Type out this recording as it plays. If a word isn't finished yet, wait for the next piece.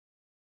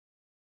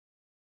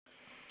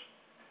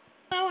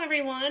Hello,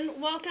 everyone.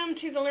 Welcome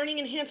to the Learning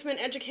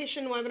Enhancement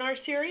Education webinar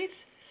series.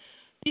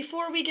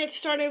 Before we get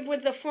started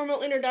with the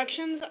formal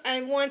introductions,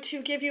 I want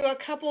to give you a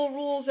couple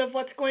rules of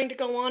what's going to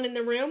go on in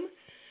the room.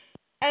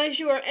 As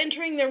you are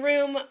entering the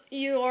room,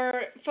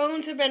 your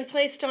phones have been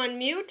placed on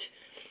mute,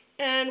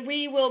 and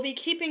we will be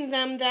keeping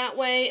them that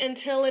way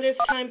until it is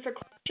time for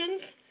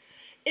questions.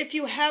 If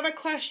you have a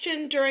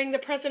question during the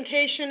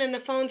presentation and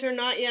the phones are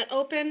not yet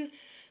open,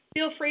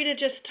 feel free to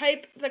just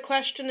type the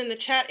question in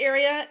the chat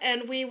area,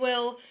 and we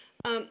will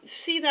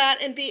see that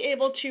and be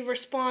able to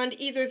respond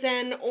either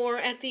then or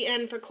at the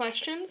end for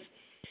questions.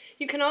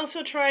 You can also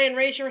try and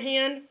raise your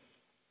hand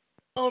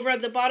over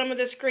at the bottom of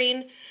the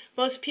screen.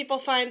 Most people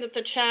find that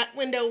the chat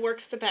window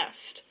works the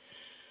best.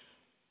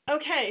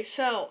 Okay,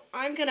 so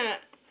I'm going to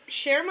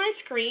share my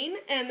screen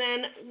and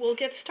then we'll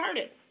get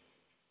started.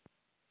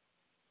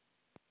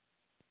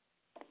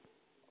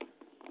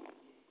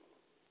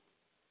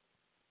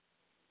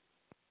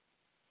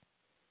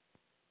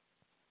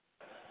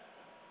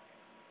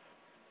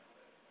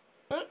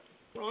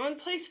 Wrong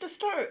place to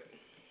start.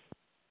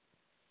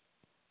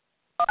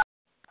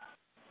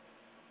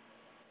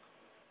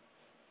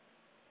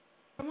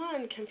 Come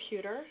on,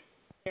 computer.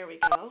 There we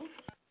go.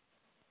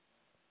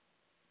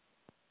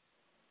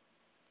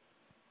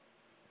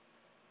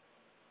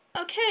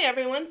 Okay,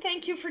 everyone,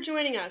 thank you for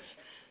joining us.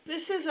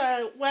 This is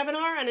a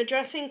webinar on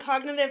addressing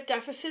cognitive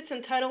deficits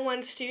in Title I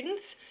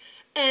students.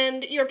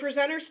 And your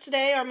presenters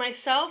today are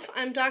myself.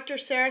 I'm Dr.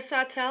 Sarah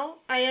Sautel.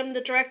 I am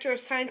the Director of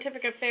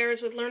Scientific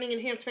Affairs with Learning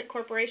Enhancement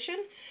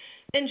Corporation.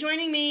 And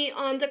joining me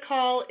on the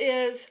call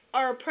is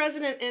our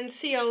President and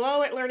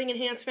COO at Learning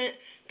Enhancement,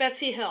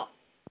 Betsy Hill.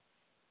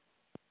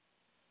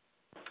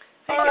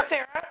 Thank you,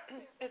 Sarah.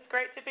 It's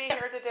great to be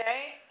here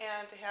today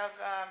and to have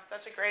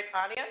such a great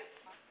audience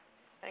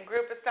and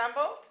group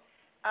assembled.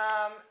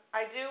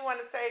 I do want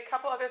to say a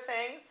couple other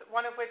things,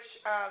 one of which,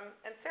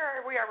 and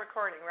Sarah, we are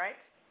recording, right?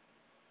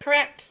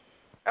 Correct.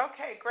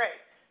 Okay, great.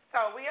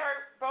 So we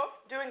are both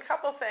doing a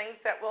couple things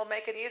that will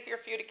make it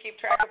easier for you to keep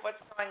track of what's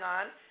going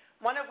on.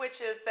 One of which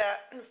is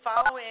that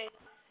following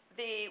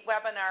the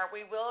webinar,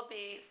 we will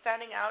be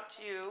sending out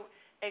to you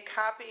a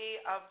copy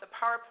of the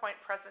PowerPoint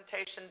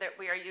presentation that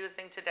we are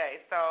using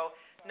today. So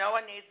no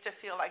one needs to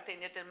feel like they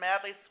need to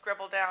madly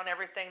scribble down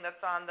everything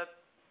that's on the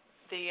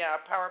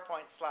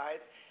PowerPoint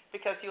slides,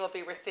 because you will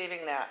be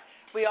receiving that.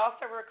 We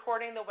also are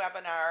recording the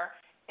webinar,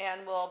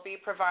 and we'll be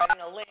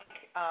providing a link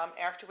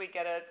after we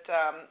get it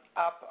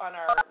up on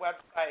our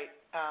website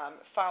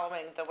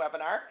following the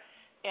webinar.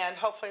 And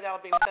hopefully that will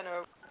be within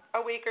a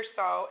week or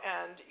so,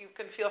 and you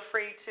can feel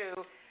free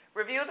to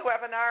review the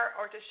webinar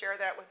or to share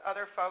that with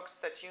other folks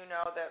that you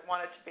know that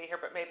wanted to be here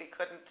but maybe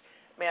couldn't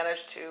manage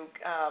to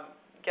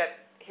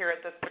get here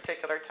at this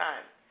particular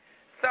time.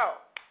 So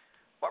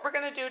what we're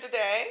going to do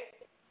today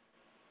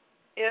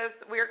is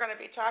we're going to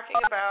be talking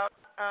about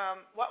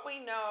what we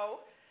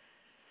know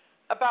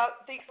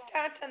about the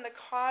extent and the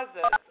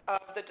causes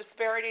of the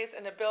disparities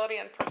in ability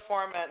and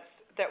performance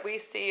that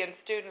we see in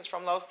students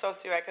from low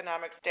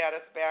socioeconomic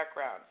status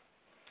backgrounds.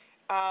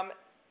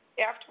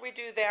 After we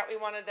do that, we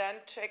want to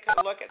then take a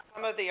look at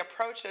some of the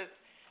approaches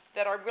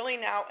that are really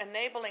now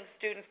enabling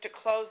students to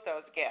close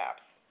those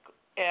gaps,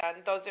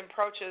 and those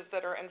approaches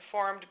that are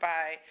informed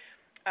by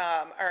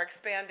our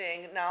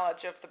expanding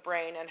knowledge of the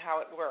brain and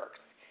how it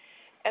works.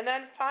 And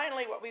then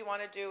finally, what we want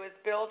to do is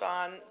build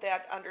on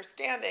that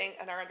understanding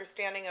and our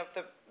understanding of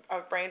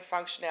brain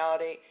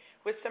functionality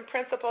with some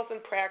principles and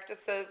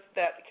practices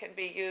that can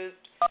be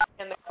used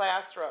in the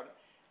classroom.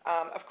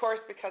 Of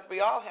course, because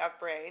we all have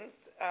brains,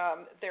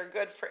 they're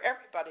good for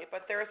everybody,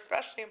 but they're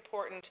especially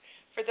important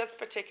for this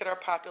particular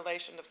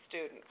population of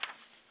students.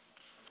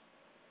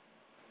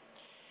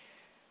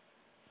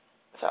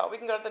 So we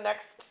can go to the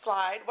next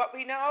slide. What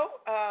we know,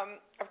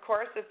 of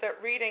course, is that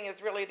reading is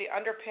really the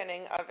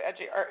underpinning of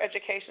our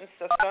education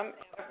system,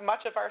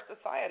 much of our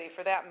society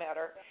for that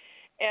matter,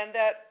 and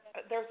that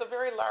there's a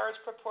very large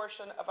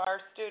proportion of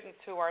our students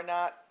who are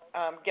not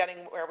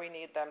getting where we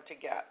need them to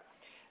get.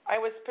 I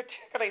was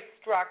particularly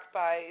struck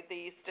by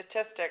the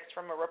statistics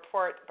from a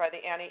report by the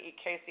Annie E.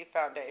 Casey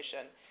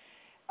Foundation.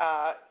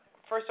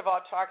 First of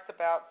all, it talks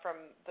about from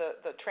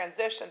the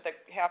transition that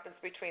happens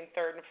between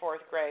third and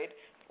fourth grade,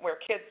 where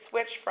kids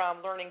switch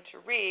from learning to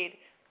read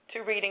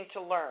to reading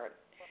to learn.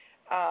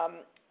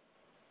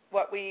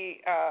 What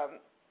we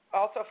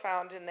also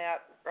found in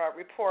that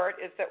report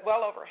is that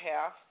well over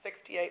half,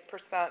 68%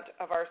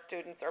 of our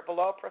students are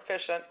below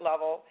proficient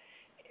level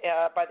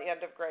by the end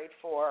of grade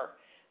 4.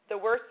 The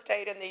worst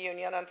state in the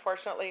union,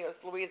 unfortunately, is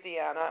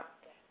Louisiana,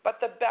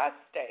 but the best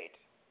state,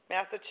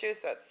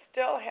 Massachusetts,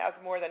 still has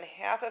more than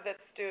half of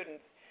its students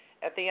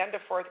at the end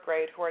of fourth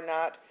grade who are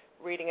not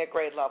reading at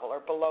grade level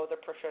or below the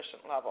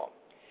proficient level.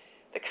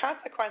 The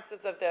consequences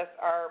of this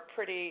are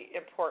pretty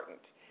important.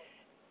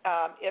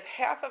 If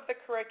half of the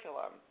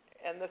curriculum,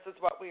 and this is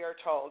what we are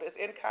told, is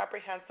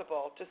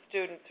incomprehensible to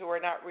students who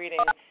are not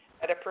reading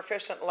at a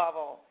proficient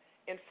level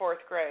in fourth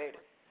grade,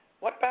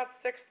 what about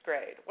sixth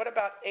grade? What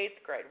about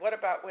eighth grade? What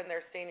about when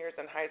they're seniors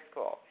in high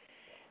school?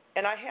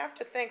 And I have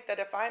to think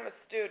that if I'm a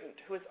student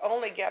who is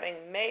only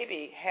getting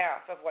maybe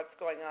half of what's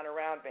going on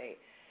around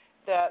me,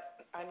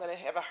 that I'm going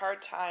to have a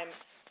hard time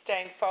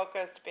staying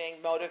focused,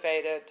 being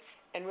motivated,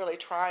 and really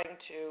trying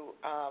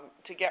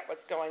to get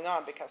what's going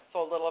on, because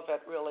so little of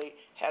it really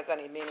has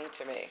any meaning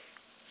to me.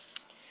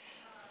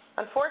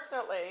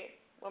 Unfortunately,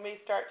 when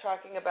we start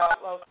talking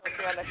about low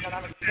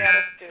socioeconomic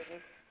status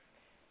students,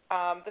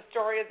 the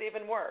story is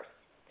even worse.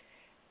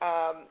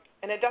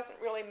 And it doesn't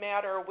really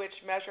matter which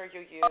measure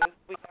you use.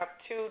 We have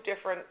two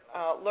different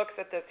looks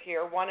at this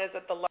here. One is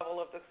at the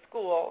level of the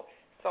school,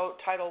 so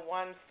Title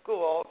I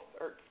schools,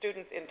 or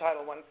students in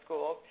Title I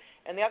schools,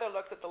 and the other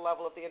looks at the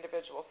level of the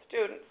individual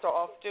student, so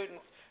all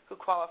students who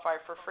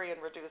qualify for free and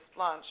reduced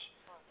lunch.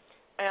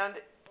 And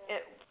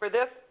for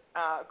this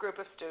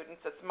group of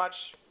students, it's much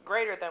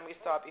greater than we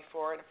saw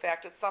before. In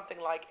fact, it's something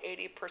like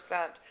 80%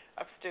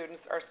 of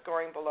students are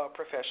scoring below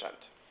proficient.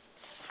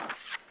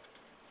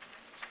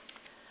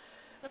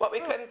 What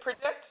we couldn't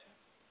predict,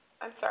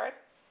 I'm sorry.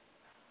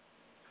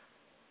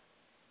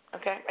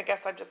 Okay, I guess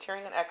I'm just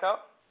hearing an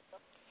echo.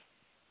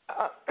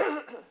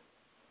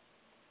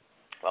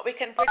 What we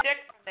can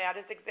predict from that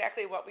is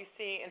exactly what we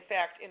see, in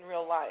fact, in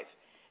real life.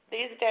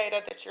 These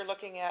data that you're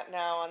looking at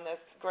now on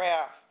this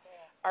graph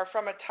are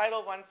from a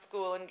Title I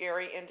school in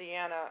Gary,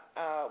 Indiana,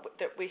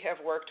 that we have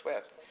worked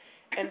with.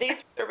 And these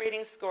are the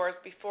reading scores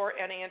before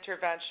any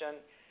intervention.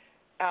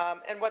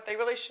 And what they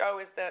really show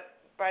is that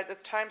by the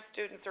time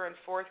students are in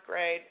fourth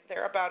grade,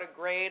 they're about a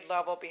grade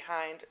level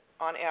behind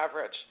on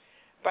average.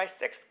 By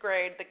sixth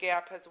grade, the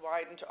gap has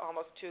widened to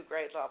almost 2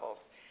 grade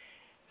levels.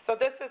 So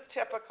this is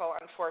typical,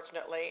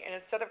 unfortunately, and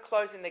instead of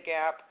closing the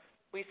gap,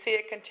 we see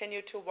it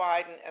continue to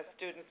widen as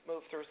students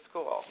move through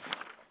school.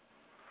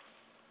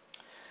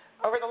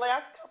 Over the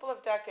last couple of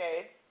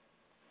decades,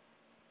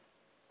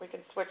 we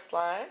can switch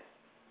slides,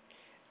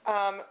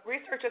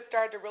 research has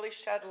started to really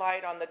shed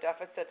light on the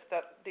deficits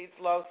that these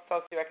low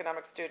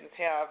socioeconomic students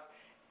have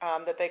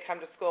that they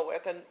come to school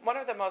with. And one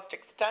of the most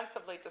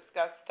extensively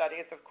discussed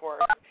studies, of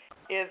course,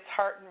 is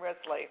Hart and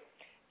Risley,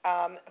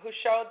 who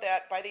showed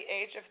that by the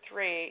age of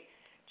 3,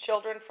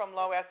 children from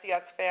low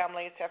SES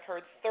families have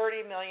heard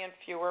 30 million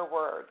fewer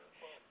words,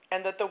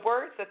 and that the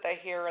words that they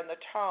hear and the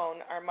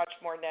tone are much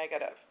more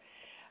negative.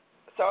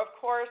 So, of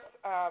course,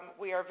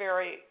 we are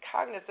very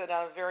cognizant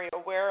and very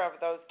aware of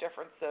those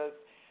differences,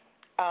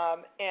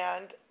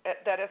 and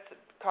that has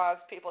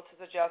caused people to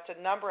suggest a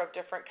number of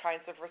different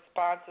kinds of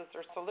responses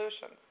or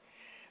solutions.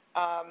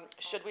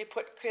 Should we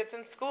put kids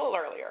in school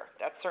earlier?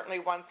 That's certainly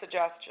one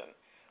suggestion.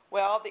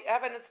 Well, the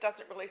evidence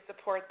doesn't really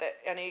support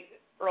any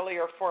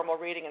earlier formal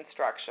reading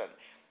instruction.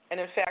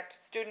 And in fact,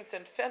 students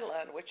in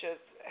Finland, which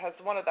has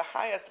one of the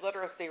highest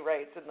literacy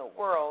rates in the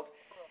world,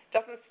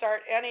 doesn't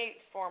start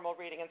any formal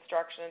reading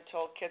instruction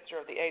until kids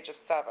are of the age of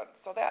 7.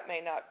 So that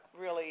may not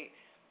really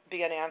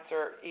be an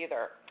answer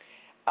either.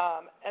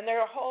 And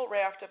there are a whole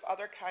raft of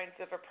other kinds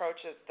of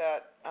approaches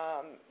that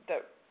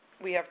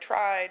we have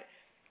tried.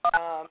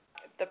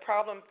 The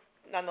problem,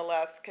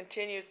 nonetheless,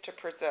 continues to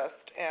persist.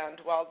 And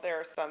while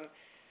there are some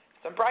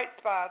bright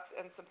spots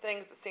and some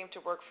things that seem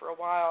to work for a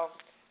while,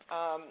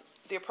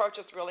 the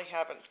approaches really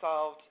haven't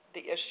solved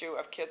the issue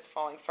of kids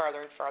falling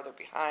farther and farther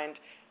behind,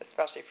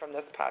 especially from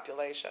this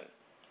population.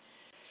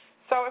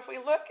 So if we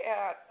look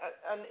at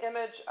an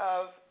image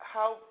of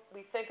how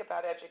we think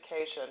about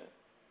education,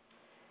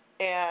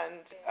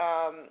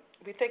 and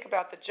we think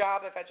about the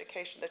job of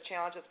education, the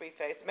challenges we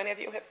face. Many of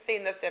you have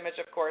seen this image,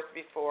 of course,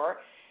 before.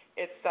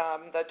 It's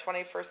the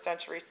 21st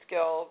century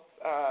skills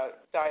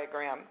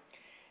diagram.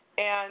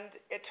 And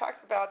it talks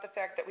about the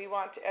fact that we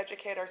want to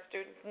educate our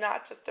students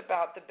not just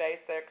about the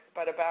basics,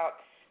 but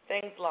about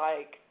things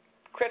like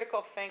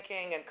critical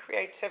thinking and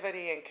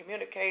creativity and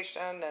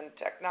communication and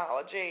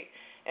technology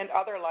and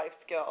other life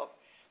skills,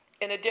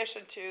 in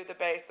addition to the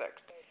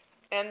basics.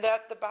 And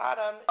that the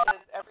bottom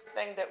is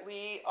everything that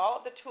all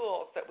of the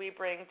tools that we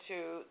bring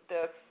to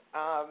this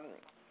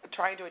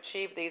trying to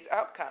achieve these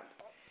outcomes,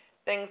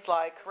 things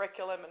like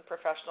curriculum and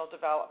professional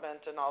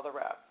development and all the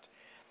rest.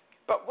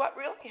 But what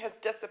really has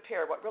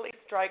disappeared, what really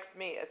strikes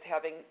me as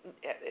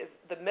is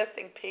the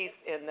missing piece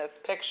in this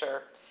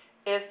picture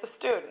is the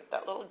student,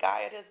 that little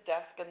guy at his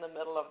desk in the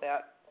middle of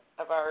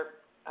our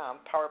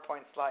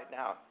PowerPoint slide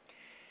now.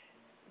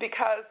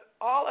 Because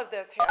all of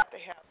this has to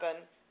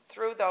happen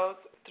through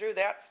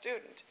that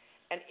student.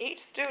 And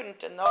each student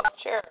in those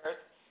chairs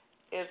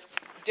is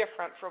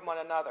different from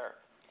one another.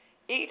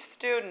 Each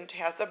student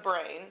has a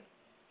brain,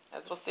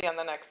 as we'll see on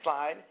the next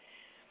slide,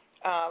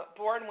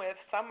 born with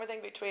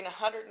something between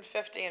 150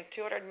 and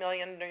 200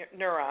 million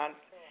neurons.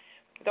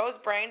 Those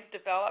brains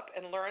develop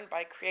and learn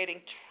by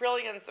creating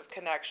trillions of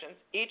connections,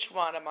 each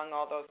one among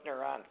all those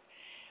neurons.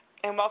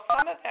 And while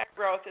some of that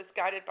growth is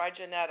guided by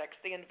genetics,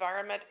 the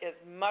environment is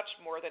much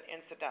more than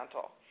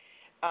incidental.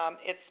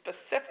 It's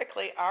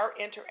specifically our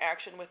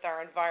interaction with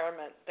our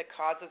environment that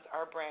causes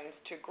our brains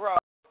to grow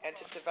and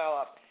to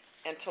develop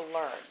and to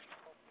learn.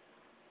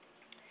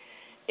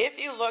 If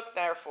you look,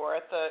 therefore,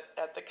 at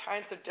the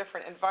kinds of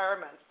different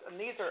environments, and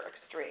these are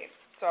extremes,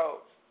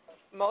 so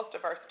most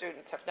of our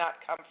students have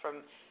not come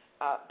from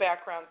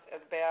backgrounds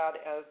as bad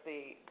as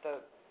the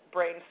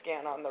brain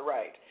scan on the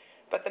right.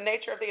 But the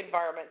nature of the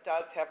environment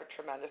does have a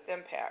tremendous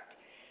impact.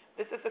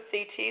 This is a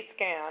CT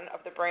scan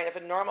of the brain of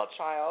a normal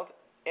child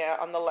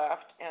on the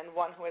left and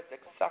one who has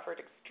suffered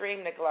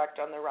extreme neglect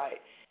on the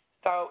right.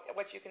 So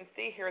what you can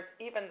see here is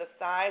even the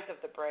size of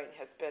the brain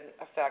has been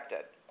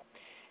affected.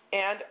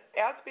 And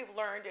as we've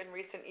learned in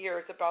recent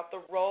years about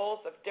the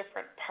roles of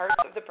different parts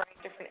of the brain,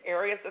 different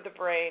areas of the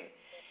brain,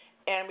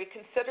 and we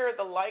consider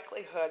the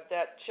likelihood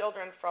that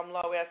children from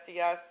low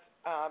SES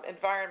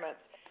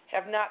environments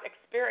have not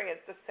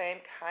experienced the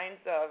same kinds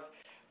of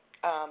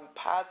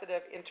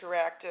positive,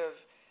 interactive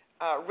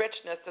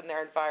richness in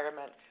their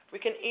environment,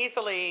 we can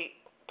easily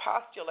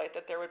postulate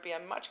that there would be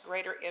a much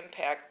greater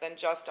impact than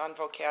just on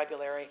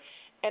vocabulary.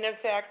 And in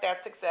fact,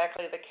 that's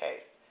exactly the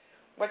case.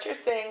 What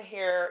you're seeing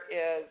here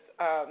is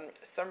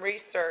some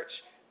research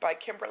by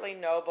Kimberly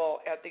Noble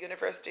at the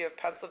University of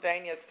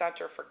Pennsylvania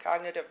Center for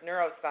Cognitive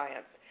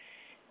Neuroscience.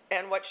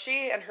 And what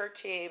she and her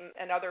team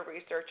and other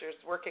researchers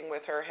working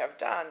with her have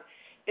done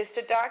is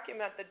to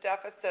document the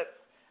deficits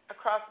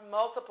across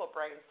multiple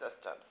brain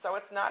systems. So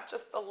it's not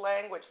just the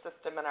language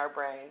system in our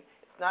brain,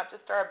 it's not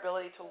just our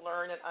ability to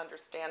learn and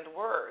understand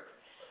words,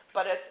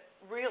 but it's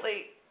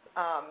really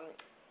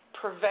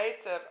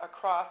pervasive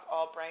across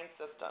all brain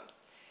systems,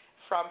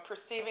 from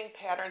perceiving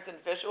patterns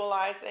and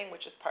visualizing,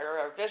 which is part of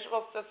our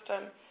visual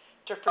system,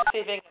 to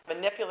perceiving and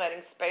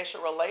manipulating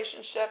spatial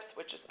relationships,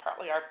 which is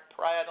partly our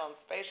parietal and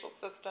spatial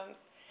systems,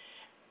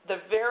 the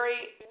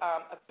very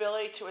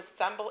ability to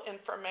assemble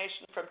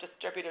information from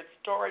distributed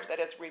storage, that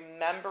is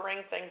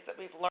remembering things that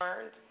we've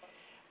learned,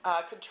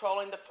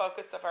 controlling the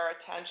focus of our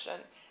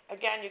attention.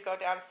 Again, you go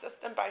down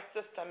system by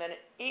system, and in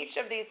each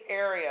of these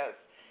areas,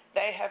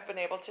 they have been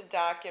able to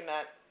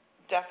document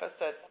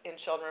deficits in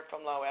children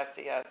from low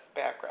SES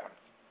backgrounds.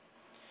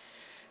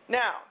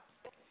 Now,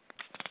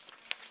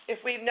 if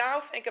we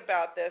now think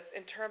about this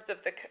in terms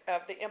of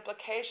the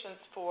implications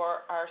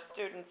for our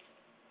students'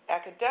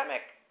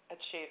 academic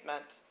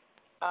achievement,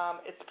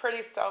 it's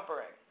pretty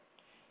sobering.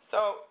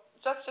 So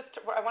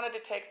I wanted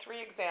to take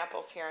three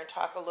examples here and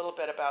talk a little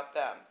bit about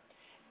them.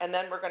 And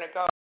then we're going to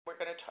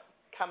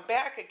come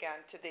back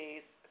again to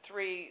these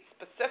three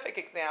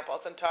specific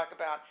examples and talk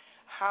about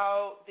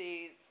how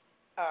these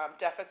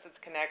deficits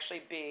can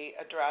actually be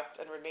addressed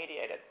and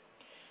remediated.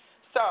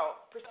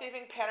 So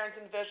perceiving patterns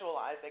and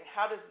visualizing,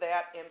 how does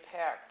that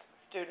impact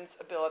students'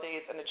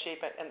 abilities and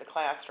achievement in the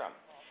classroom?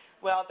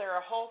 Well, there are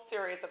a whole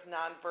series of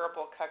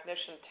nonverbal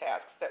cognition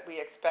tasks that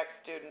we expect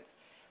students,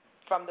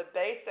 from the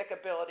basic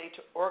ability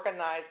to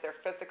organize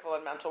their physical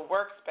and mental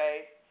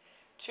workspace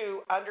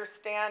to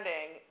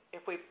understanding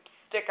if we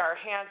stick our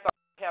hands on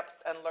our hips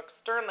and look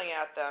sternly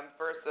at them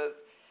versus,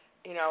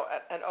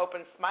 an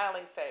open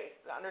smiling face,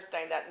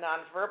 understanding that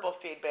nonverbal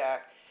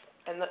feedback.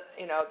 And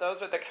those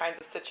are the kinds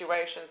of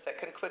situations that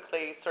can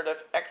quickly sort of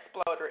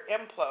explode or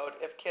implode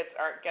if kids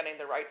aren't getting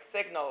the right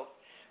signals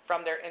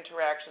from their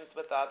interactions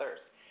with others.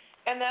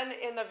 And then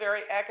in the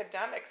very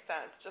academic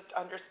sense, just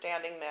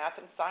understanding math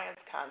and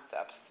science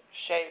concepts,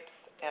 shapes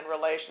and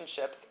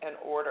relationships and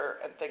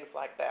order and things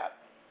like that.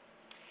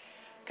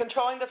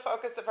 Controlling the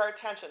focus of our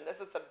attention. This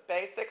is a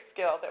basic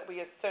skill that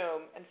we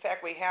assume, in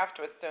fact, we have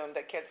to assume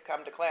that kids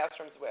come to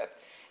classrooms with.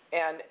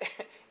 And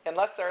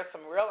unless there are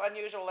some real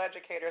unusual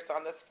educators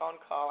on this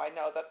phone call, I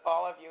know that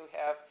all of you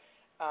have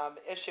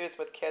issues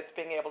with kids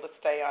being able to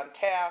stay on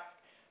task,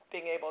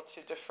 being able to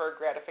defer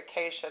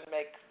gratification,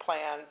 make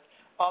plans,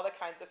 all the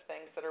kinds of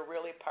things that are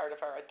really part of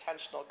our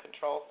attentional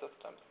control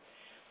systems.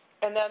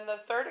 And then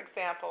the third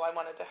example I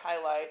wanted to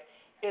highlight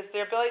is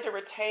the ability to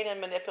retain and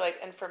manipulate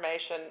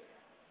information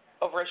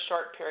over a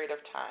short period of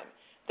time.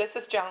 This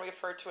is generally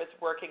referred to as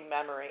working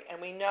memory,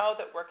 and we know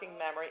that working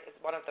memory is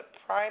one of the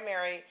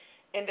primary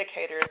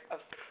indicators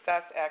of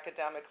success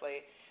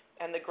academically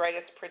and the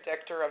greatest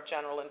predictor of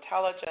general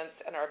intelligence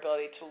and our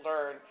ability to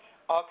learn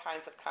all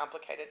kinds of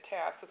complicated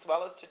tasks, as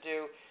well as to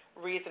do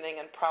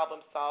reasoning and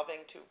problem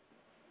solving, to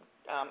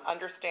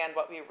understand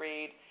what we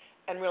read,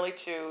 and really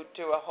to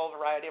do a whole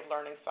variety of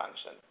learning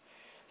functions.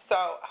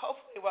 So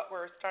hopefully what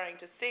we're starting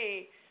to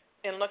see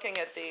in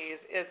looking at these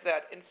is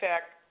that, in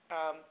fact,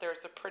 there's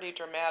a pretty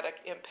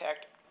dramatic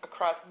impact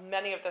across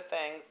many of the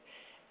things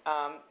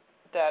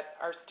that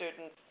our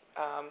students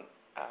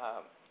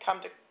come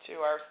to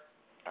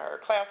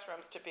our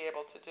classrooms to be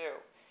able to do.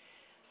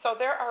 So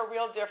there are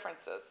real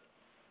differences.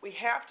 We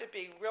have to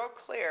be real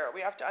clear.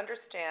 We have to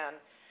understand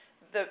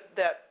that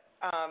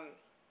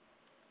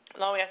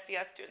low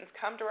SES students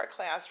come to our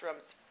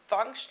classrooms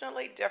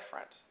functionally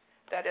different,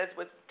 that is,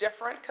 with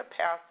different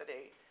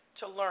capacity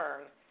to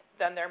learn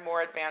than their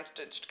more advanced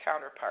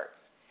counterparts.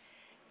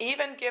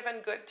 Even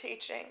given good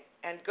teaching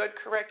and good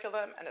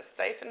curriculum and a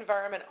safe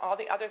environment, all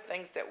the other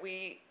things that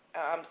we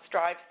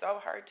strive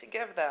so hard to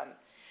give them,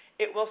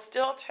 it will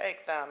still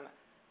take them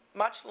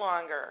much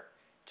longer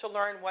to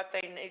learn what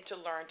they need to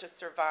learn to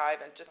survive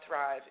and to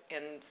thrive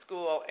in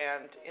school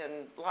and in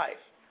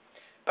life.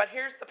 But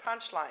here's the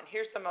punchline.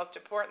 Here's the most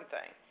important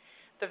thing.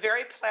 The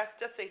very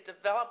plasticity to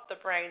develop the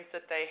brains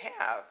that they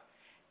have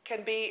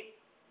can be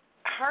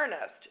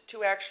harnessed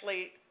to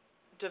actually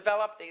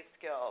develop these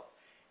skills,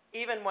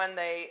 even when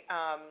they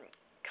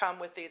come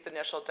with these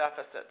initial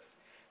deficits.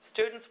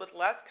 Students with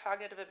less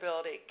cognitive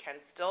ability can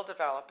still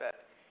develop it,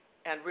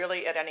 and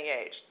really at any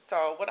age.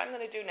 So what I'm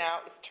going to do now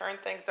is turn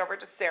things over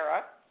to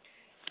Sarah,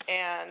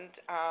 and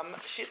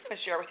she's going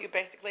to share with you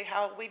basically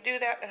how we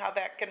do that and how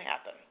that can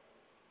happen.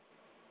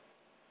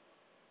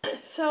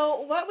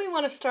 So what we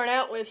want to start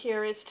out with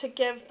here is to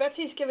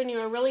Betsy's given you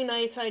a really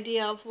nice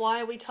idea of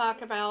why we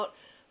talk about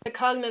the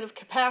cognitive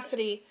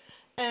capacity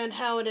and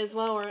how it is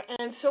lower.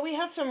 And so we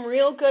have some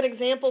real good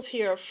examples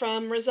here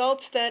from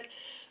results that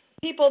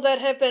people that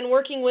have been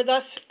working with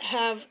us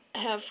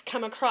have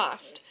come across.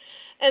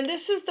 And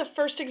this is the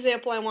first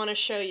example I want to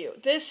show you.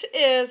 This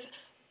is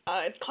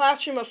a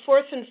classroom of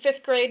 4th and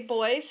 5th grade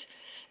boys,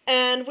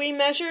 and we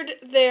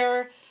measured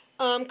their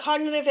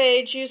cognitive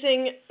age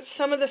using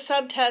some of the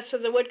subtests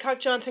of the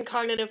Woodcock-Johnson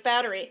Cognitive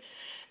Battery.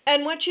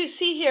 And what you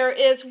see here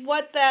is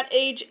what that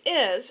age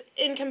is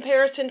in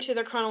comparison to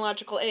their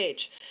chronological age.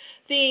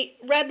 The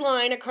red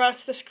line across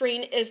the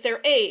screen is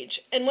their age,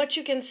 and what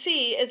you can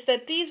see is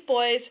that these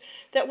boys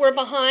that were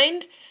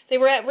behind, they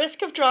were at risk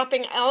of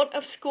dropping out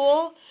of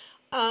school.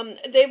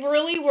 They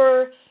really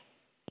were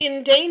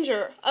in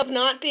danger of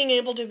not being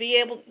able to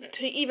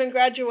even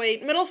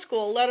graduate middle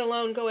school, let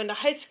alone go into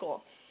high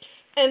school.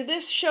 And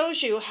this shows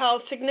you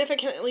how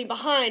significantly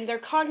behind their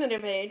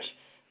cognitive age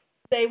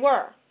they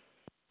were.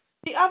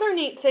 The other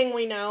neat thing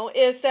we know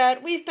is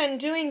that we've been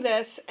doing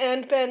this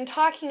and been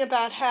talking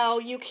about how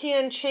you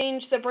can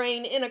change the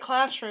brain in a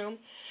classroom,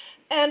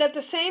 and at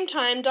the same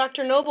time,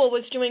 Dr. Noble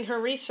was doing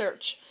her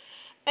research.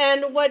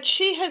 And what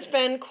she has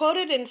been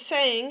quoted in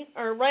saying,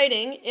 or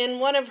writing, in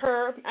one of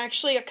her,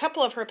 actually a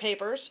couple of her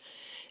papers,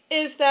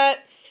 is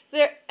that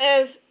there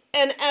is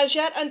an as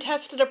yet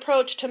untested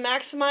approach to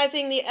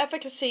maximizing the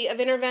efficacy of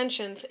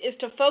interventions is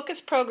to focus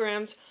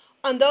programs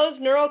on those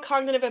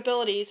neurocognitive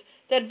abilities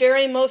that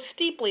vary most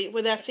steeply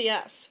with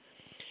SES.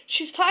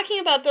 She's talking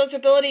about those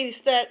abilities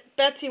that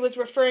Betsy was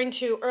referring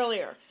to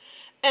earlier,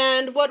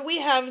 and what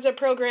we have is a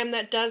program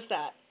that does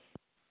that.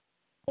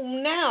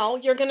 Now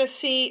you're going to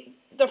see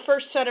the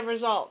first set of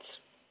results.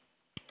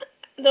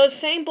 Those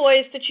same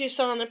boys that you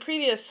saw on the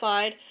previous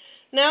slide,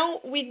 now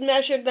we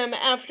measured them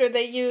after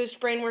they used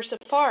Brainware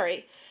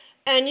Safari,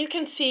 and you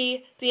can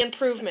see the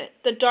improvement,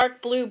 the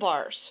dark blue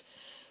bars.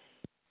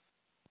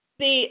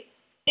 The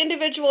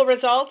individual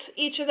results,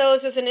 each of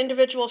those is an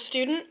individual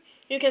student.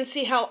 You can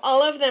see how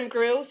all of them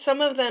grew,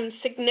 some of them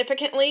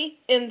significantly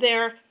in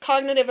their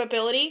cognitive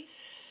ability,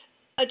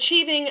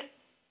 achieving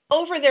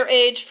over their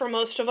age for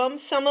most of them.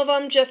 Some of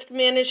them just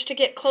managed to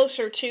get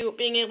closer to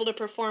being able to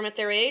perform at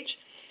their age.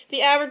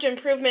 The average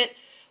improvement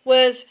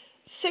was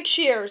 6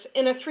 years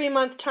in a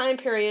 3-month time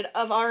period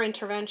of our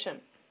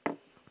intervention.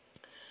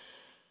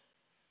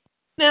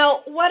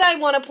 Now, what I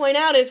want to point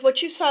out is what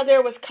you saw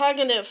there was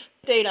cognitive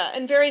data,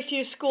 and very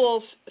few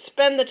schools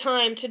spend the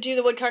time to do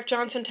the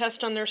Woodcock-Johnson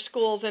test on their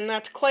schools, and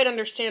that's quite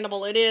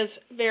understandable. It is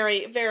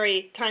very,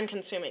 very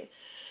time-consuming.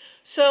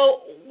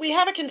 So we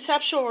have a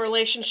conceptual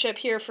relationship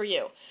here for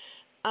you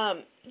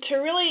to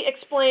really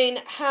explain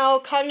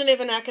how cognitive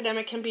and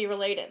academic can be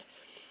related.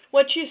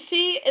 What you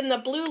see in the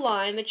blue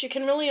line that you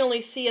can really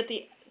only see at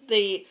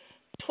the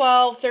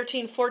 12,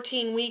 13,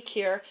 14 week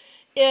here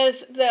is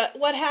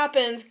what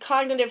happens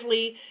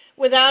cognitively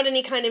without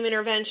any kind of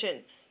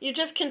intervention. You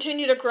just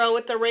continue to grow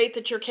at the rate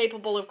that you're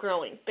capable of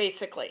growing,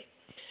 basically.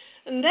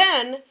 And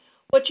then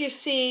what you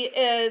see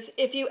is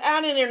if you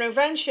add an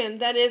intervention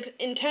that is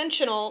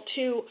intentional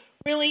to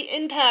really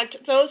impact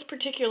those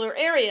particular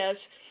areas,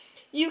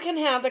 you can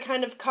have the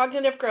kind of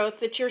cognitive growth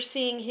that you're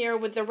seeing here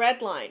with the red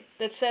line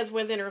that says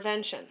with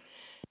intervention.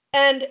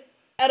 And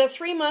at a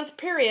 3-month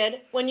period,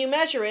 when you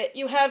measure it,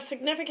 you have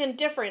significant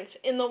difference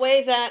in the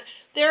way that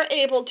they're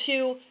able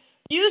to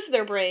use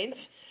their brains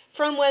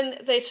from when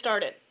they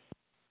started.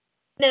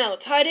 Now,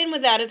 tied in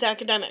with that is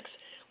academics.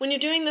 When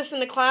you're doing this in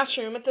the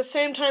classroom, at the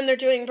same time they're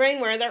doing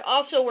brainware, they're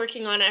also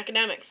working on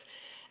academics.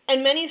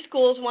 And many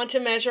schools want to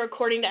measure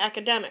according to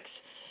academics.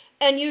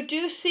 And you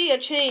do see a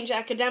change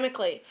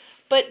academically,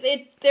 but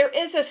there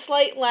is a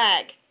slight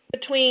lag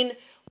between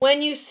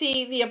when you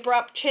see the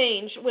abrupt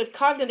change with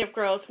cognitive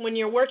growth when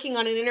you're working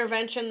on an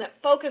intervention that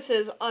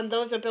focuses on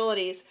those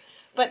abilities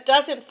but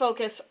doesn't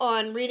focus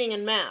on reading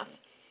and math.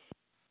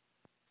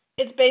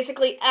 It's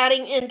basically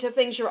adding into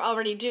things you're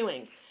already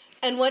doing.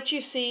 And what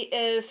you see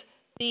is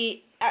the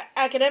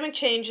academic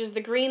change is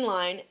the green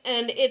line,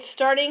 and it's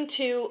starting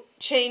to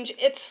change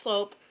its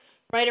slope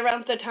right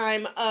around the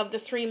time of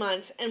the 3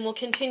 months and will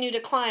continue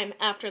to climb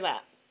after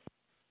that.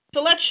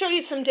 So let's show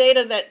you some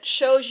data that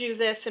shows you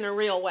this in a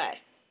real way.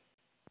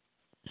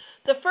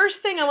 The first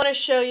thing I want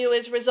to show you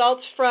is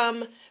results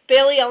from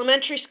Bailey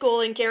Elementary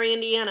School in Gary,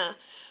 Indiana,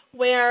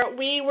 where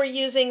we were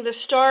using the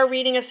STAR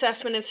Reading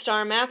Assessment and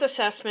STAR Math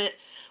Assessment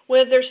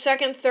with their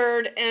 2nd,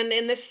 3rd, and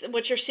in this,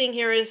 what you're seeing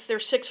here is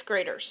their 6th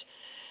graders.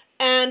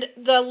 And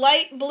the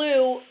light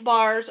blue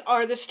bars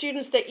are the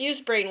students that use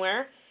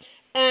brainware,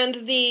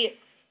 and the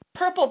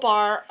purple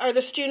bar are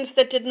the students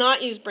that did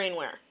not use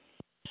brainware.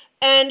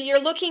 and you're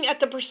looking at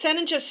the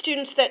percentage of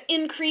students that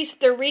increased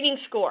their reading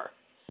score.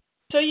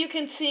 So you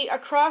can see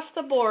across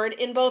the board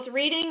in both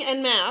reading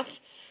and math,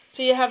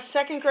 so you have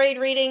second grade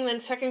reading,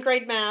 then second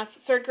grade math,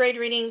 third grade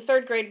reading,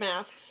 third grade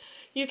math,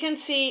 you can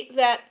see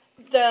that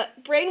the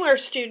brainware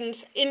students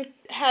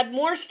had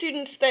more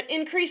students that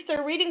increased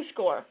their reading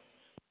score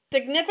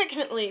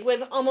significantly,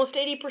 with almost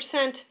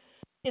 80%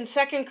 in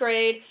second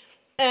grade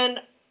and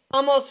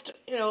almost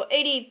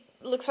 80,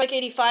 looks like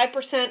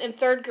 85% in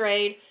third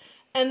grade.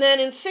 And then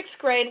in sixth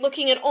grade,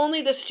 looking at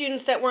only the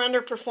students that were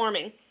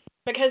underperforming,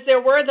 because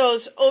there were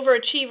those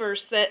overachievers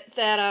that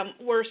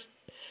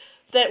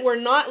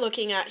we're not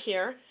looking at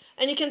here.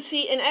 And you can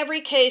see in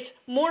every case,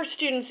 more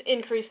students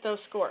increased those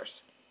scores.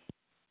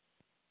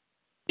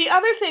 The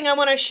other thing I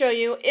want to show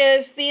you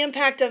is the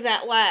impact of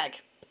that lag.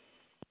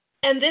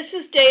 And this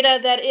is data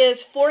that is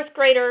fourth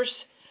graders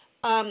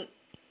that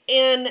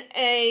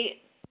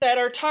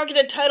are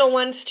targeted Title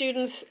I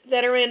students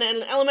that are in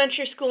an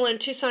elementary school in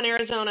Tucson,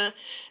 Arizona.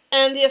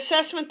 And the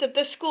assessment that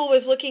this school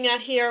was looking at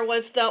here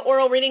was the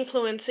oral reading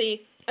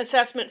fluency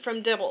assessment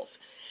from Dibbles.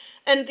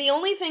 And the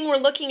only thing we're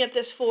looking at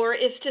this for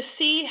is to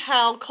see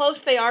how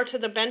close they are to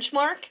the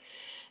benchmark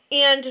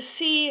and to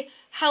see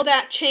how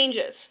that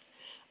changes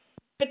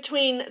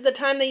between the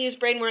time they used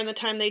brainware and the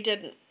time they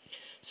didn't.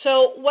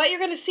 So what you're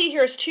going to see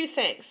here is two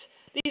things.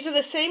 These are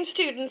the same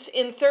students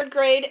in third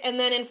grade and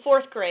then in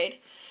fourth grade.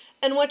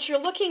 And what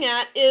you're looking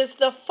at is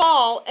the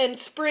fall and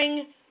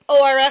spring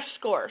ORF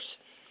scores.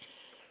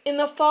 In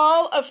the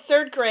fall of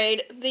third grade,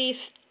 these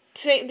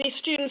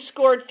students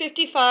scored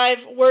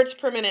 55 words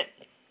per minute,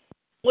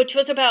 which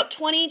was about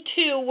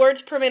 22 words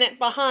per minute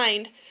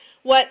behind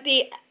what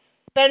the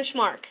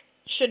benchmark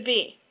should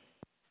be.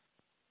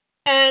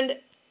 And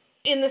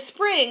in the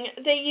spring,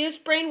 they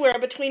used brainware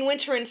between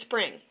winter and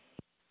spring.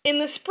 In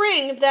the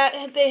spring,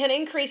 they had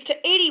increased to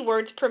 80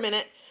 words per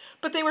minute,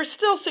 but they were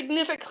still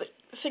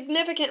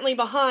significantly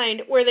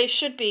behind where they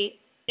should be.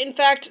 In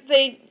fact,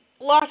 they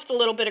lost a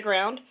little bit of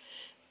ground,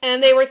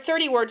 and they were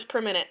 30 words per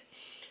minute.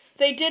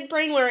 They did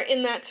brainware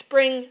in that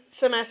spring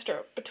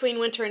semester, between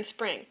winter and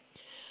spring.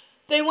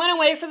 They went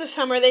away for the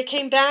summer. They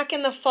came back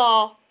in the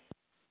fall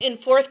in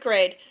fourth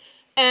grade,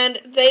 and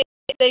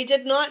they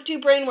did not do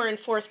brainware in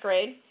fourth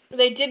grade.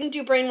 They didn't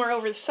do brainware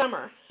over the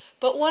summer.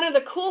 But one of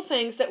the cool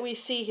things that we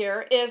see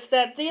here is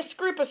that this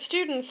group of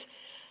students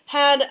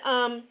had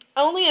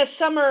only a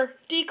summer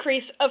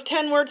decrease of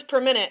 10 words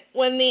per minute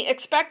when the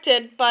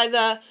expected by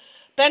the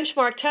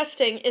benchmark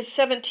testing is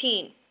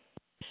 17.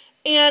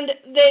 And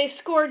they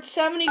scored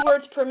 70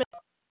 words per minute.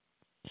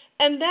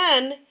 And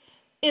then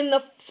in the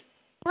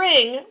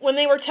spring, when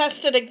they were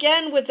tested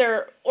again with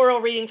their oral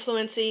reading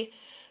fluency,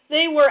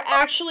 they were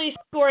actually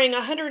scoring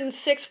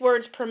 106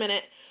 words per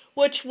minute,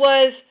 which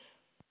was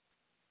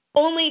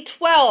only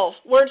 12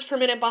 words per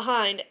minute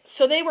behind.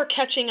 So they were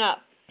catching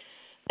up.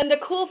 And the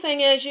cool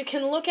thing is you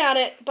can look at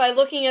it by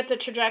looking at the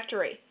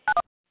trajectory.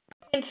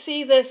 You can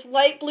see this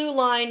light blue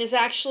line is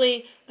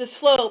actually the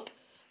slope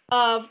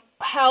of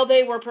how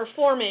they were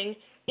performing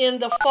in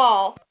the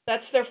fall.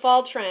 That's their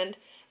fall trend.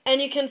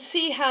 And you can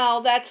see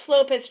how that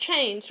slope has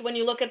changed when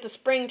you look at the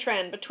spring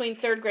trend between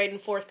third grade and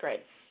fourth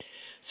grade.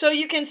 So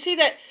you can see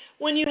that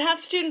when you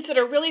have students that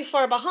are really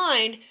far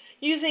behind,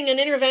 using an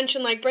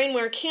intervention like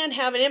brainware can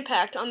have an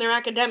impact on their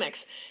academics.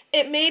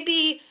 It may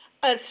be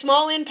a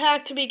small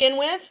impact to begin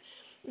with,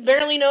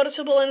 barely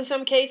noticeable in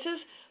some cases,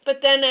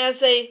 but then as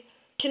they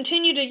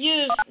continue to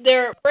use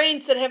their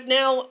brains that have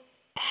now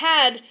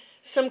had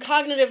some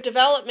cognitive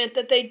development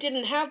that they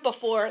didn't have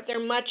before,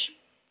 they're much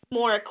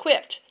more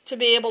equipped to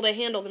be able to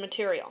handle the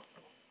material.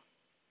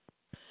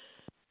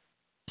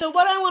 So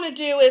what I want to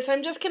do is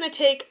I'm just going to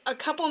take a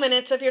couple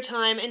minutes of your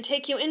time and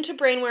take you into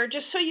brainware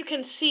just so you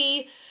can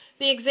see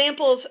the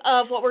examples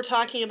of what we're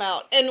talking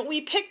about. And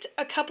we picked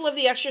a couple of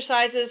the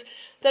exercises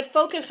that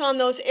focus on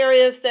those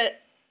areas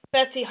that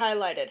Betsy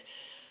highlighted.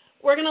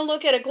 We're going to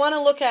look at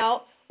Iguana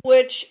Lookout,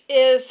 which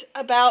is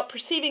about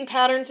perceiving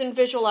patterns and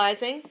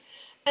visualizing.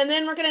 And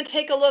then we're going to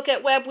take a look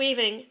at web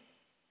weaving,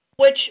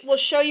 which will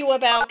show you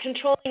about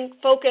controlling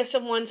focus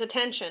of one's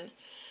attention.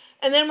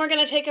 And then we're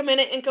going to take a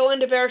minute and go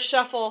into Bear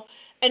Shuffle,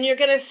 and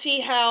you're going to see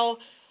how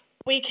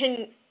we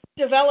can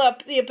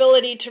develop the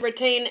ability to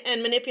retain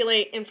and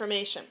manipulate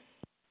information.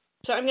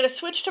 So I'm going to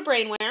switch to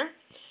brainware,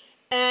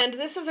 and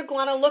this is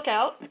Iguana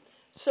Lookout.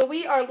 So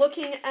we are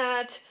looking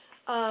at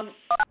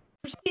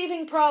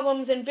perceiving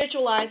problems and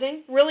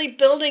visualizing, really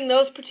building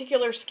those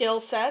particular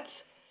skill sets.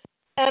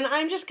 And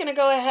I'm just going to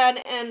go ahead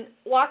and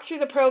walk through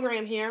the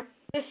program here.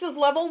 This is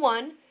level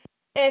 1,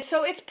 and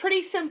so it's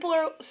pretty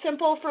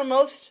simple for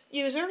most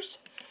users.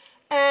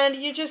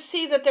 And you just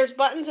see that there's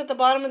buttons at the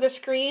bottom of the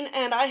screen,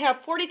 and I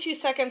have 42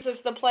 seconds as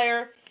the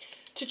player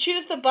to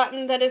choose the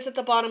button that is at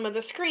the bottom of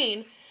the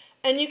screen.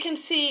 And you can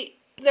see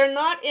they're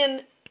not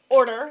in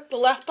order. The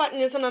left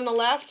button isn't on the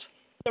left.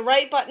 The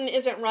right button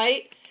isn't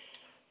right.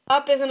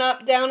 Up isn't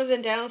up. Down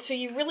isn't down. So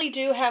you really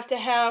do have to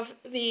have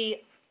the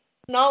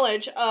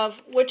knowledge of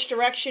which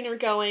direction you're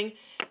going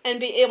and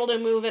be able to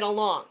move it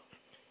along.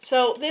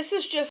 So this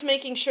is just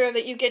making sure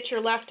that you get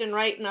your left and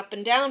right and up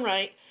and down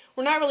right.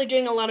 we're not really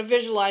doing a lot of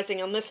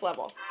visualizing on this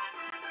level.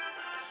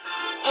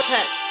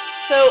 Okay,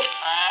 so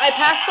I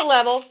passed the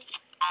level.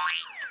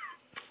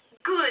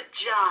 Good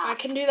job. I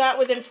can do that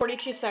within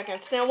 42 seconds.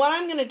 Now what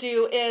I'm going to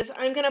do is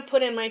I'm going to put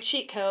in my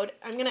cheat code.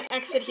 I'm going to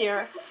exit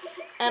here,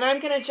 and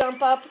I'm going to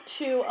jump up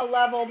to a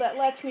level that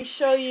lets me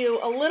show you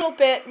a little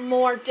bit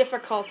more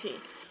difficulty,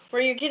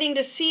 where you're getting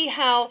to see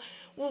how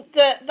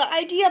the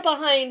idea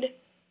behind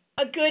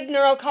a good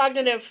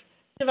neurocognitive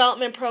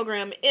development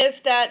program is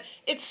that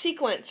it's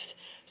sequenced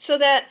so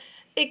that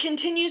it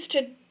continues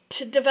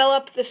to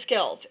develop the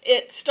skills.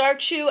 It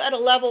starts you at a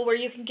level where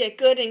you can get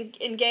good and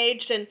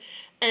engaged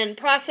and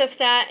process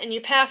that, and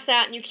you pass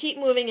that, and you keep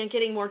moving and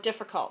getting more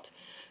difficult.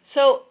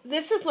 So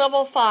this is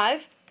level 5.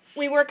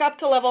 We work up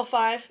to level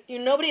 5.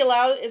 Nobody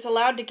is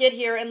allowed to get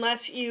here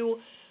unless you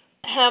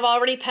have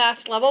already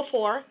passed level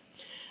 4.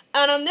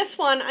 And on this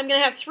one, I'm going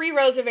to have 3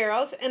 rows of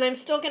arrows, and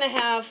I'm still going to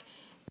have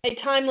a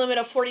time limit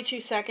of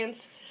 42 seconds.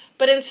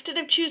 But instead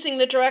of choosing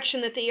the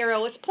direction that the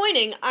arrow is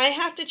pointing, I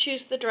have to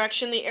choose the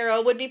direction the arrow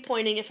would be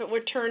pointing if it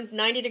were turned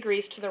 90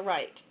 degrees to the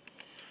right.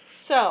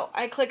 So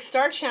I click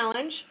Start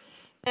Challenge,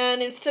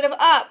 and instead of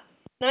up,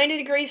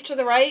 90 degrees to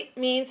the right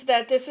means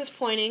that this is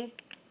pointing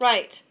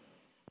right.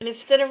 And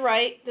instead of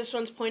right, this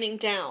one's pointing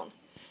down.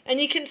 And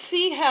you can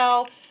see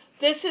how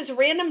this is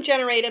random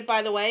generated,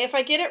 by the way. If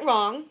I get it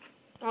wrong,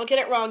 I'll get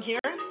it wrong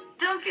here.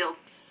 Don't feel.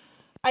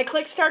 I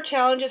click Start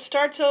Challenge, it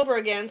starts over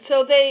again.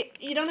 So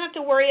you don't have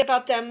to worry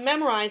about them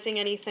memorizing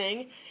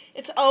anything.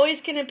 It's always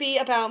going to be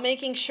about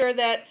making sure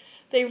that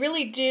they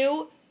really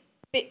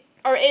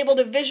are able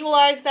to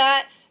visualize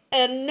that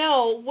and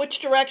know which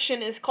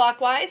direction is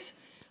clockwise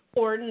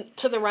or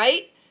to the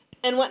right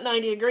and what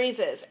 90 degrees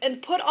is,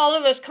 and put all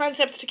of those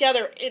concepts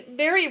together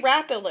very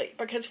rapidly,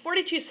 because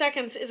 42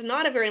 seconds is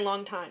not a very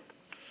long time.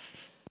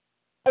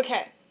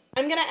 Okay,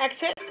 I'm going to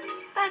exit.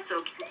 That's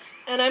okay.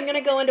 And I'm going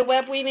to go into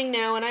web weaving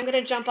now, and I'm going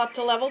to jump up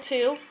to level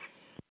 2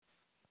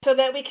 so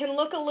that we can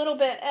look a little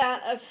bit at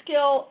a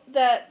skill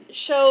that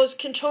shows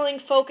controlling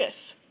focus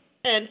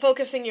and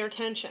focusing your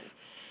attention.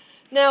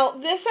 Now,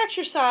 this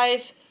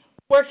exercise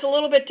works a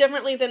little bit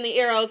differently than the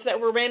arrows that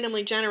were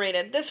randomly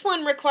generated. This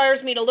one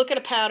requires me to look at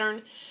a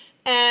pattern,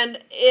 and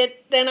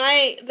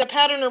the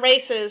pattern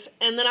erases,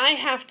 and then I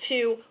have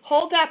to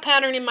hold that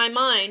pattern in my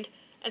mind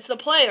as the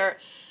player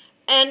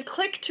and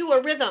click to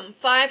a rhythm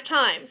 5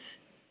 times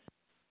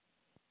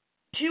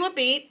to a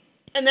beat,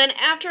 and then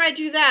after I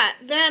do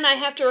that, then I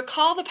have to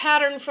recall the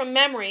pattern from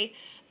memory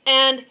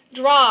and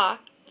draw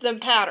the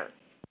pattern.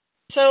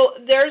 So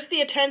there's the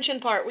attention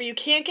part where you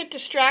can't get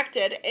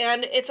distracted,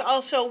 and it's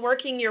also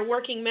working your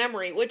working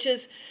memory, which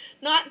is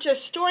not just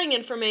storing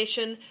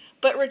information,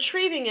 but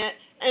retrieving it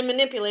and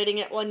manipulating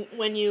it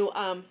when you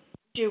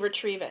do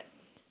retrieve it.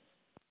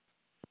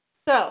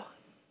 So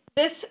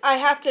this I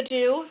have to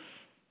do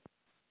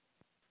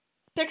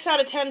 6 out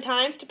of 10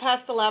 times to pass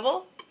the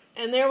level,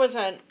 and there was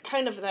a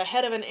kind of the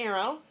head of an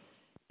arrow,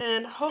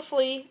 and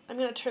hopefully I'm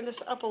going to turn this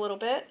up a little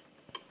bit.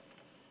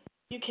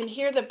 You can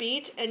hear the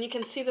beat, and you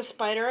can see the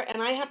spider,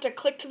 and I have to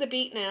click to the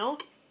beat now.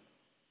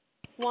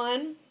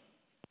 1,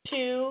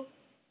 2,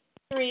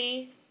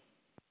 3,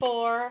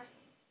 4,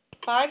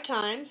 5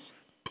 times,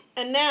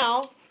 and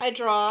now I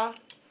draw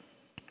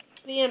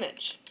the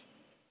image.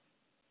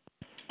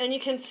 And you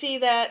can see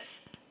that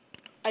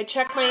I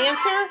checked my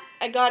answer,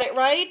 I got it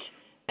right,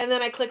 and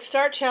then I click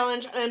Start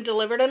Challenge and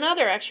delivered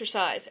another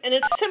exercise, and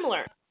it's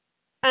similar.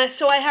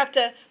 So I have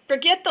to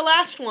forget the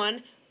last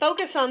one,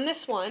 focus on this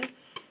one,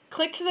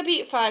 click to the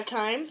beat 5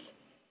 times,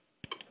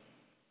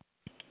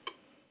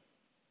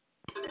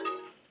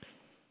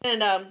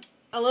 and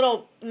a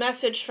little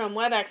message from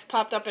WebEx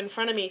popped up in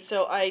front of me,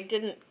 so I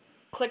didn't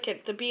click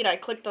it, the beat, I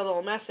clicked the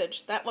little message.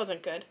 That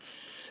wasn't good.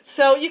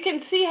 So you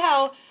can see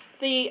how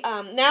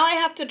now I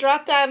have to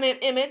drop that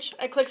image,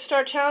 I click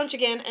Start Challenge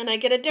again, and I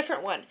get a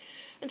different one.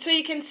 And so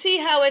you can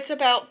see how it's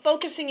about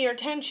focusing your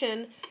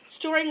attention,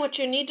 storing what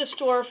you need to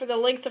store for the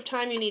length of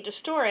time you need to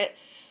store it,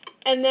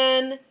 and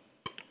then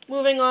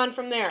moving on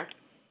from there.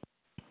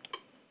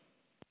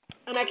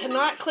 And I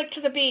cannot click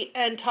to the beat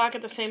and talk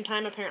at the same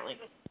time, apparently.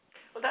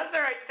 Well, that's all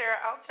right, Sarah.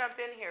 I'll jump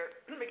in here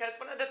because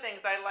one of the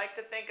things I like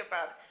to think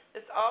about,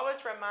 this always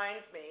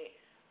reminds me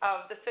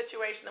of the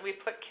situation that we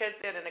put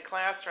kids in a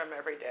classroom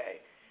every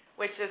day,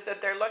 which is that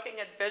they're looking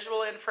at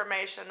visual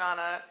information on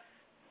a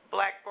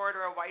blackboard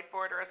or a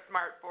whiteboard or a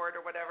smartboard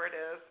or whatever it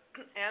is,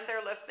 and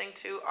they're listening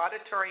to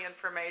auditory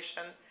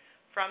information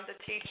from the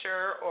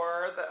teacher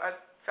or a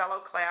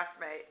fellow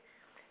classmate.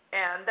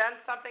 And then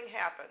something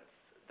happens.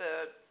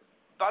 The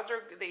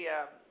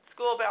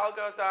school bell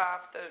goes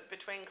off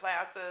between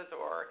classes,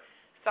 or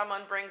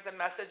someone brings a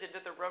message into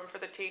the room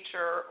for the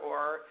teacher,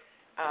 or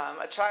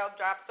a child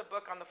drops a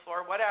book on the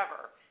floor,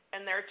 whatever,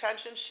 and their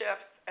attention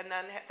shifts, and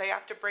then they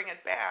have to bring it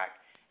back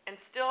and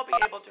still be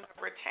able to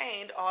have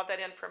retained all that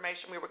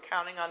information we were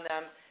counting on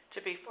them to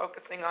be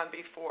focusing on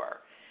before.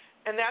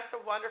 And that's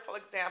a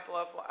wonderful example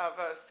of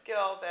a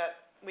skill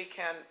that we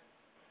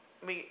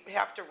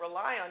have to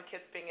rely on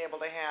kids being able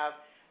to have,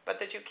 but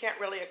that you can't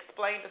really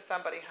explain to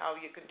somebody how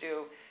you can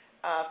do.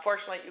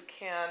 Fortunately, you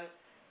can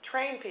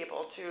train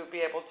people to be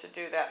able to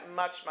do that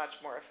much, much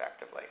more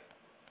effectively.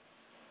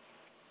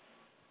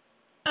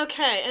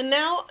 Okay, and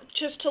now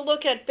just to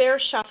look at Bear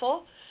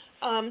Shuffle,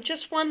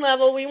 just one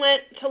level. We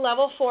went to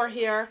level 4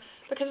 here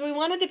because we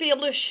wanted to be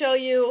able to show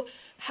you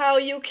how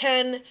you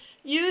can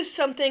use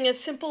something as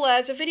simple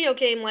as a video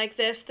game like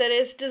this that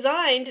is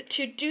designed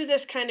to do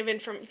this kind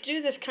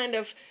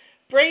of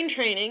brain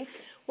training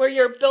where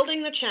you're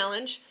building the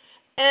challenge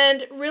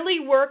and really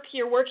work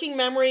your working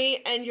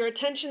memory and your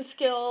attention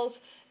skills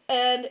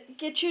and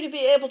get you to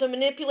be able to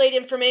manipulate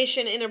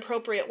information in an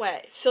appropriate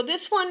way. So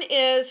this one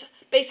is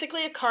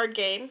basically a card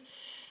game,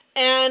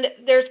 and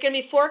there's going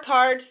to be 4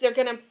 cards. They're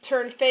going to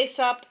turn face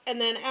up, and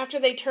then after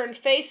they turn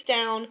face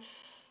down,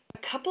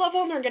 a couple of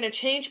them are going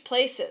to change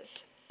places.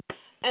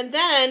 And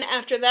then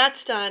after that's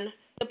done,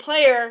 the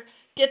player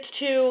gets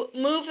to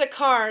move the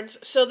cards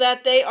so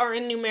that they are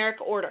in numeric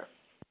order.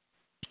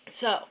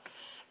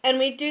 And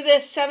we do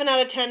this 7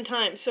 out of 10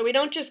 times. So we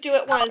don't just do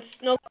it once.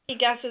 No lucky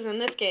guesses in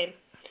this game.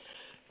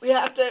 We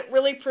have to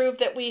really prove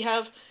that we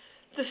have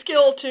the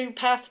skill to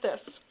pass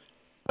this.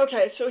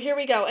 Okay, so here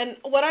we go. And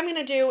what I'm going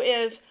to do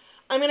is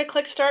I'm going to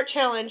click Start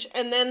Challenge,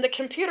 and then the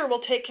computer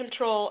will take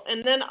control,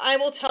 and then I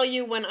will tell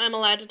you when I'm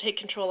allowed to take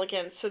control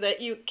again, so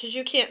that because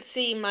you can't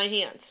see my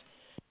hands.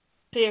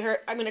 So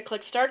I'm going to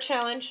click Start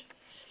Challenge.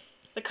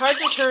 The cards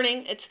are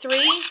turning. It's 3,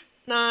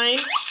 9,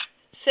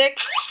 6,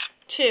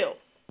 2.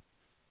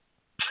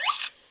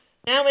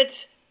 Now it's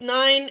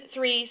 9,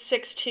 3,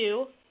 6,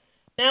 2.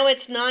 Now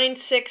it's 9,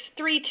 6,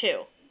 3,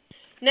 2.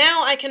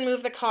 Now I can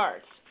move the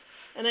cards.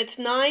 And it's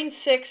 9,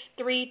 6,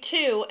 3,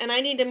 2, and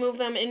I need to move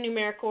them in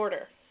numeric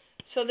order.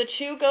 So the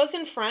 2 goes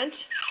in front,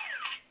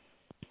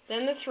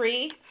 then the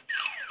 3,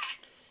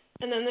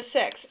 and then the 6.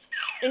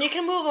 And you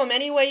can move them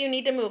any way you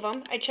need to move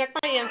them. I checked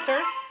my answer,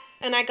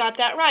 and I got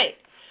that right.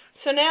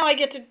 So now I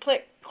get to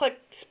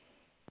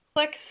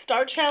click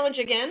Start Challenge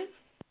again.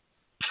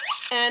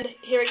 And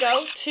here we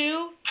go,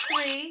 2,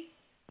 3,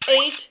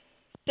 8,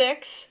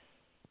 6.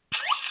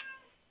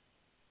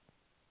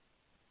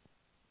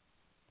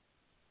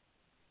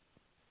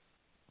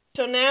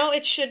 So now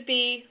it should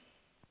be,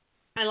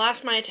 I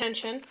lost my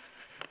attention,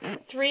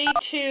 3,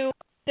 2,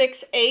 6,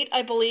 8,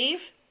 I believe.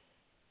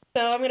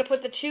 So I'm going to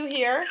put the 2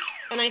 here,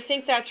 and I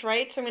think that's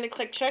right. So I'm going to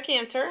click Check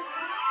Answer.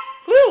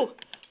 Whew!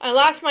 I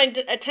lost my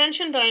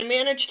attention, but I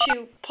managed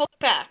to pull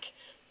it back.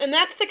 And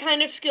that's the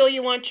kind of skill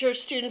you want your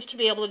students to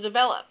be able to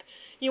develop.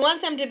 You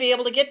want them to be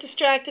able to get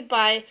distracted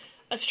by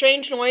a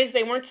strange noise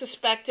they weren't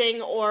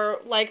suspecting,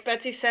 or like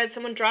Betsy said,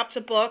 someone drops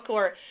a book,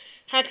 or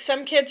heck,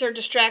 some kids are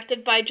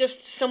distracted by just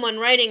someone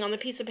writing on the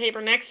piece of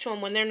paper next to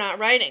them when they're not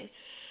writing.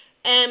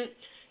 And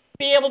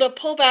be able to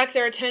pull back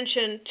their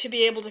attention to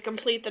be able to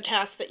complete the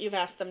task that you've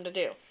asked them to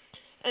do.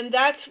 And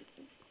that's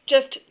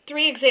just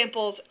 3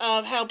 examples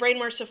of how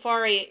Brainware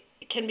Safari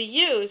can be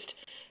used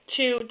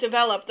to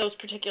develop those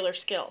particular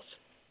skills.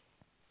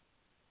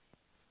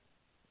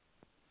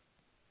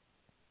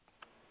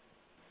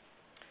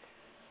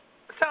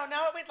 So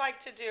now what we'd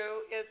like to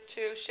do is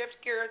to shift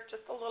gears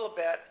just a little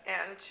bit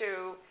and to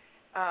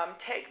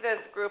take this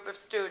group of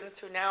students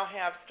who now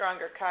have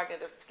stronger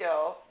cognitive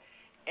skills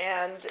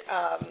and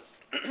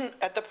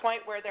at the point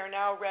where they're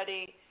now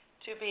ready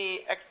to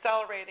be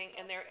accelerating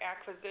in their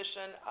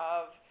acquisition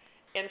of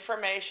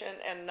information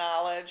and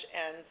knowledge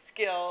and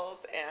skills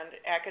and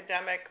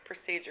academic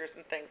procedures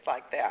and things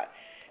like that.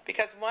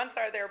 Because once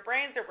their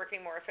brains are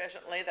working more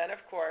efficiently, then, of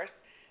course,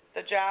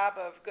 the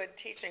job of good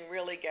teaching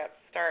really gets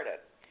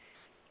started.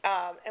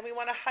 And we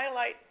want to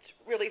highlight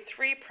really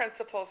 3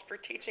 principles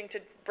for teaching to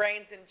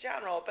brains in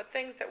general, but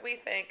things that we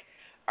think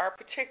are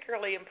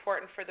particularly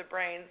important for the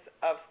brains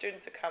of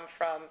students who come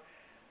from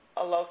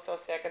a low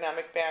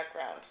socioeconomic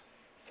background.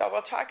 So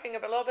we're talking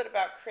a little bit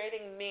about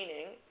creating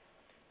meaning.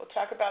 We'll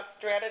talk about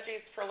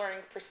strategies for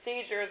learning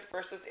procedures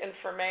versus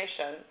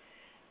information.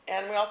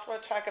 And we also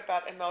want to talk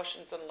about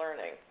emotions and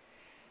learning.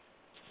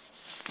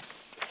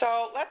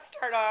 So let's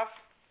start off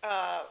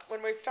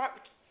when we start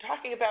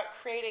talking about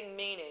creating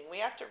meaning. We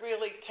have to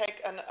really take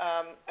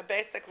a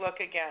basic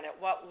look again at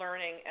what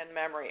learning and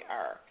memory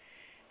are.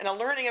 And a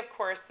learning, of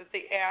course, is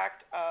the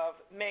act of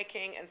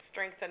making and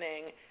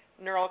strengthening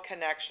neural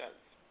connections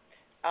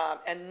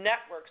and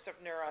networks of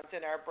neurons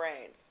in our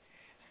brains.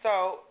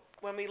 So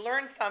when we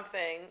learn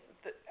something,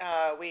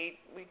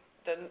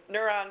 the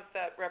neurons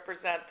that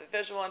represent the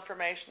visual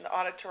information, the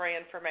auditory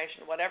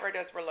information, whatever it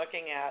is we're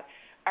looking at,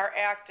 are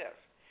active.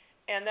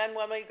 And then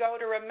when we go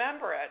to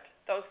remember it,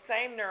 those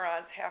same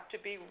neurons have to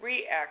be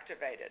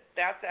reactivated.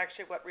 That's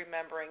actually what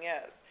remembering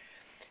is.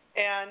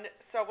 And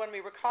so when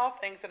we recall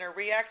things and are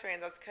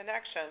reactivating those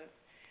connections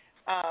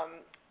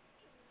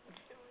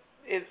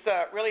is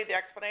really the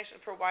explanation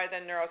for why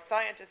then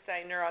neuroscientists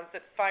say neurons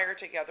that fire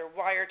together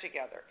wire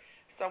together.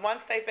 So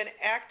once they've been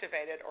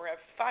activated or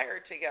have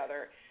fired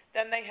together,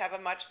 then they have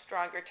a much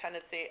stronger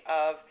tendency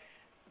of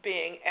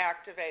being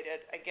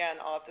activated again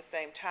all at the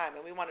same time.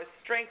 And we want to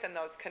strengthen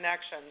those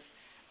connections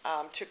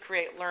to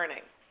create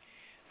learning.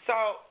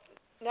 So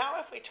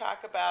now if we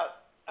talk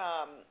about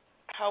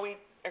how we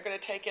are going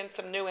to take in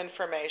some new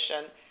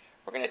information,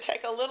 we're going to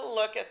take a little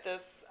look at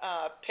this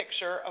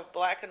picture of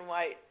black and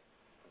white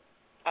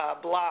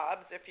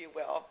blobs, if you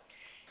will.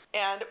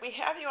 And we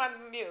have you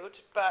on mute,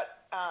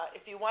 but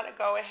if you want to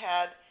go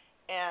ahead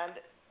and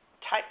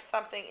type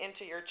something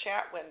into your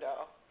chat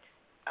window,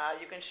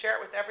 you can share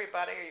it with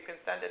everybody, or you can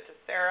send it to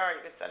Sarah, or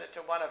you can send it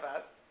to one of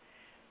us.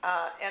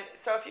 And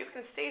so if you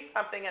can see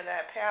something in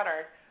that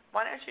pattern,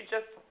 why don't you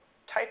just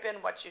type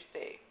in what you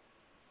see?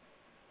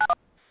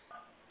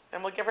 And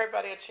we'll give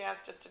everybody a chance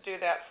just to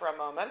do that for a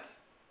moment.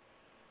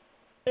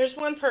 There's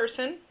one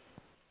person.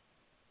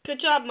 Good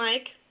job,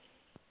 Mike.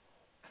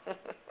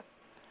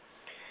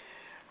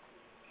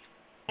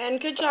 And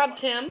good job,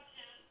 Tim.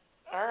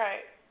 All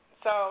right.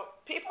 So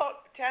people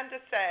tend to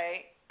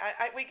say,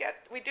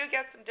 we do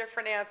get some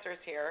different answers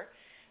here.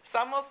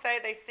 Some will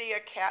say they see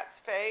a cat's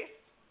face.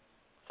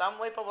 Some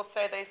people will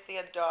say they see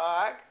a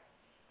dog.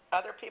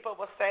 Other people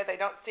will say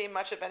they don't see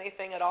much of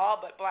anything at all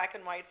but black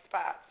and white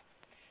spots.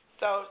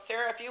 So,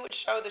 Sarah, if you would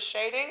show the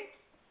shading,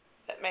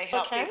 that may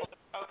help people to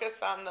focus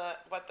on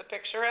what the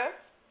picture is.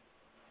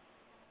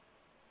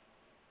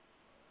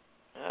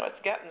 Oh,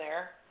 it's getting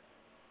there.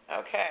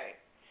 Okay.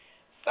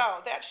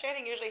 So that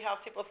shading usually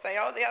helps people say,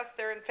 oh, yes,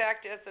 there in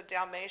fact is a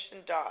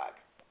Dalmatian dog.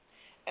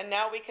 And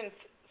now we can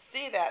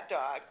see that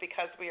dog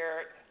because we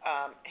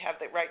have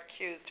the right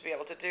cues to be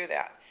able to do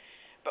that.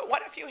 But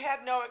what if you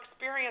had no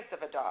experience of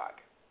a dog?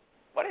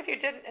 What if you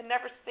had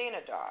never seen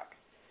a dog?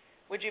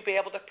 Would you be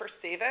able to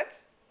perceive it?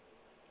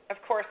 Of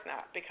course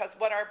not, because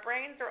what our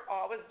brains are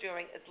always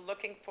doing is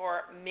looking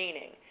for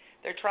meaning.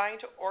 They're trying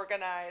to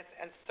organize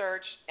and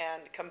search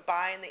and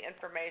combine the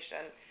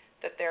information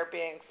that they're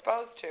being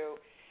exposed to,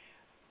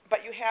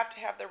 but you have to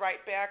have the right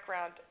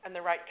background and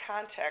the right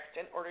context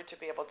in order to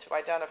be able to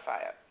identify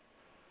it.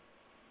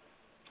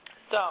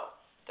 So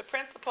the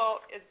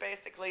principle is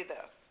basically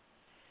this.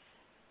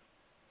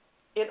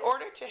 In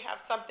order to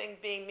have something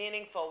being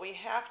meaningful, we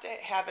have to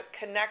have it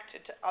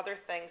connected to other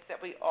things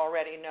that we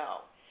already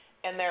know.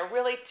 And there are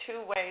really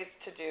two ways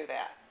to do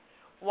that.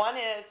 One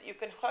is you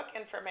can hook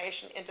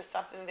information into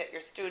something that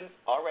your students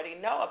already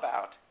know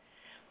about.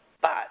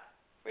 But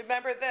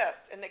remember this,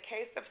 in the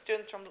case of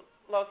students from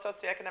low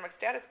socioeconomic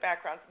status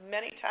backgrounds,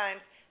 many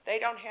times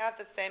they don't have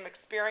the same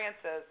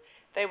experiences.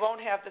 They won't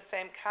have the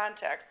same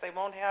context. They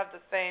won't have the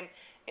same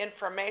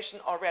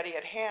information already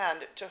at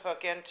hand to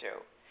hook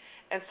into.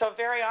 And so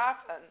very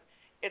often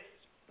it's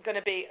going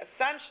to be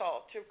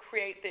essential to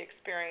create the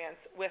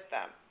experience with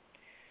them.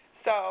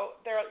 So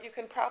you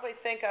can probably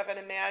think of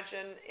and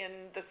imagine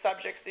in the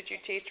subjects that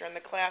you teach or in the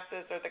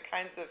classes or the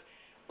kinds of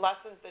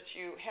lessons that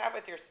you have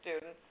with your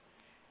students.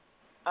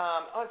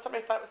 And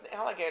somebody thought it was an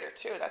alligator,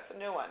 too. That's a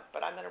new one,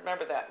 but I'm going to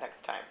remember that next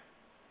time.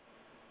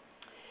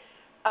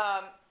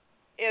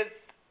 If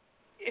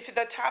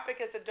the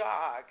topic is a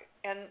dog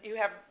and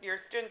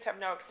your students have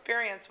no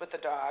experience with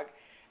the dog,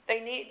 they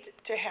need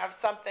to have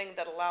something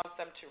that allows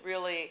them to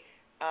really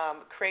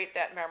create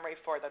that memory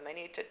for them. They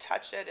need to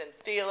touch it and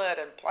feel it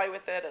and play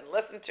with it and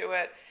listen to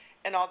it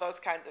and all those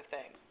kinds of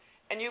things.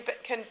 And you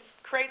can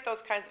create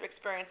those kinds of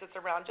experiences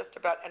around just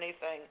about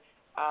anything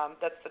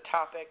that's the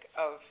topic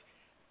of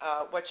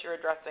what you're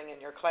addressing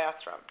in your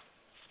classroom.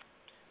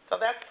 So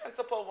that's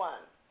principle one.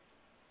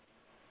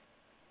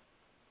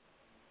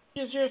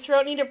 Does your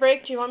throat need a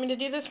break? Do you want me to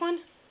do this one?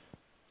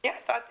 Yeah,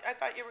 I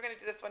thought you were going to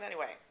do this one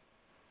anyway.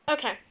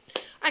 Okay.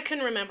 I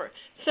couldn't remember.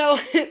 So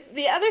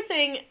the other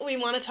thing we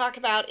want to talk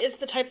about is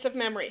the types of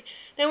memory.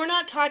 Now, we're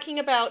not talking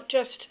about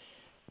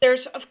there's,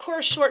 of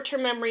course,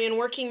 short-term memory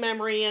and working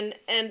memory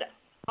and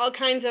all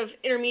kinds of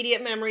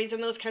intermediate memories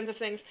and those kinds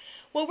of things.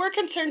 What we're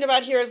concerned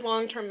about here is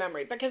long-term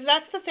memory because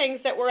that's the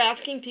things that we're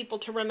asking people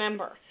to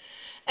remember.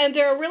 And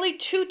there are really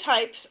two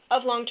types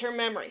of long-term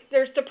memory.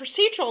 There's the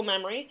procedural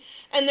memory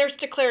and there's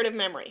declarative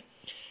memory.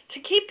 To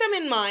keep them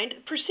in mind,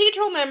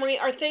 procedural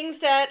memory are things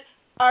that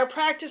are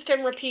practiced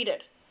and repeated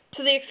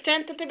to the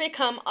extent that they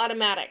become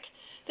automatic.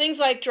 Things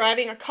like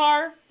driving a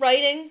car,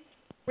 writing,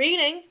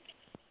 reading,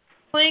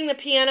 playing the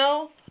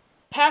piano,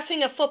 passing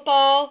a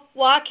football,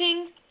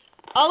 walking.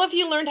 All of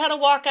you learned how to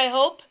walk, I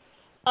hope.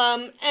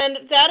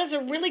 And that is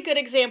a really good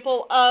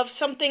example of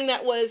something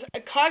that was a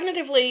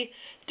cognitively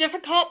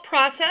difficult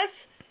process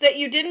that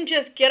you didn't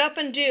just get up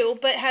and do,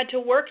 but had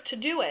to work to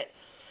do it.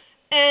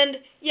 And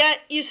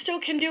yet you still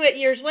can do it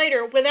years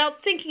later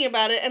without thinking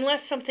about it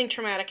unless something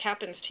traumatic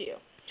happens to you.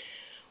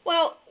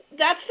 Well,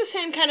 that's the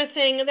same kind of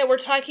thing that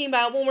we're talking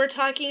about when we're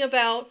talking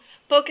about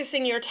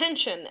focusing your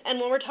attention and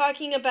when we're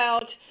talking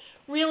about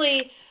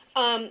really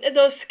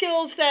those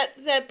skills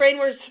that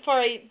brainwave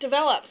safari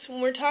develops.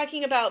 When we're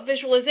talking about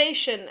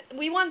visualization,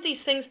 we want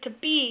these things to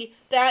be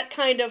that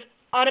kind of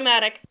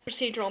automatic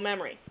procedural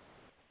memory.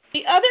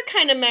 The other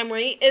kind of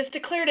memory is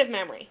declarative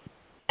memory.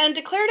 And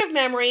declarative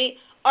memory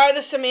are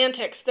the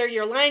semantics. They're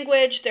your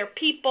language, they're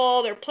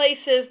people, they're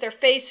places, they're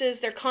faces,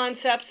 they're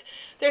concepts.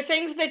 They're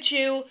things that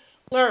you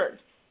learn.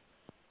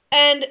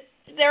 And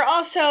they're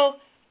also,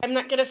 I'm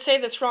not going to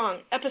say this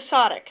wrong,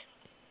 episodic.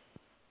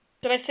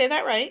 Did I say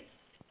that right?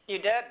 You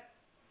did.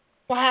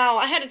 Wow,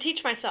 I had to teach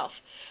myself.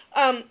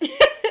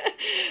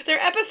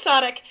 They're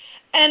episodic,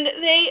 And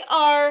they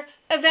are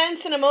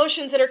events and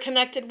emotions that are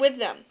connected with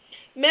them.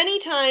 Many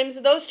times,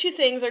 those two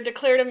things are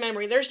declarative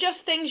memory. There's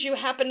just things you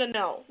happen to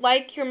know,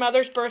 like your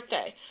mother's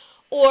birthday,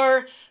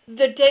 or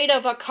the date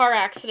of a car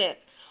accident,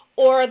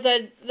 or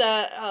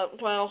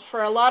well,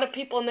 for a lot of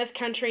people in this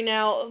country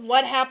now,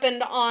 what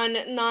happened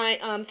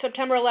on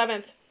September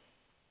 11th.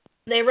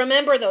 They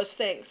remember those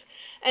things,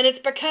 and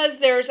it's because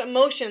there's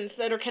emotions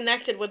that are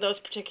connected with those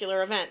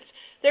particular events.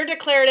 They're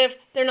declarative,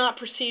 they're not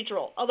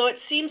procedural. Although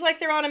it seems like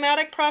they're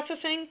automatic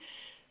processing,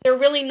 they're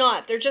really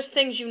not. They're just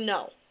things you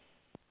know.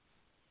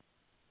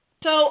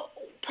 So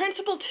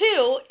principle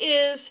 2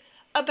 is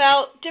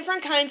about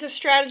different kinds of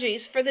strategies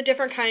for the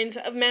different kinds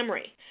of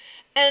memory.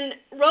 And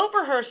rote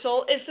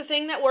rehearsal is the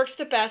thing that works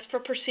the best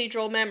for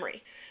procedural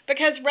memory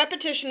because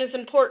repetition is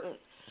important.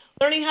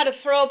 Learning how to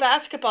throw a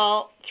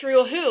basketball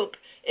through a hoop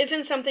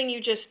isn't something you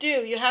just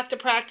do. You have to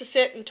practice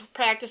it and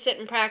practice it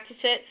and practice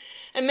it.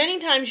 And many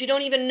times you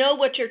don't even know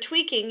what you're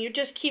tweaking. You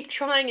just keep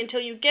trying until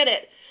you get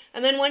it.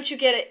 And then once you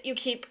get it, you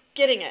keep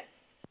getting it.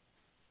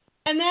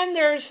 And then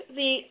there's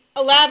the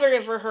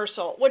elaborative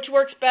rehearsal, which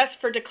works best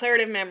for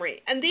declarative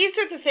memory. And these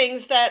are the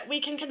things that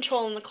we can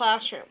control in the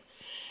classroom.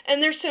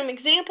 And there's some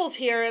examples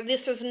here,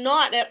 this is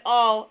not at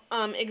all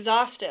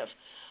exhaustive,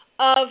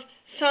 of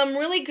some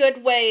really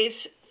good ways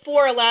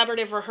for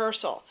elaborative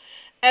rehearsal.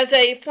 As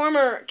a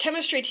former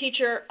chemistry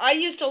teacher, I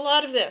used a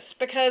lot of this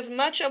because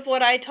much of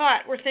what I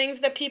taught were things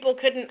that people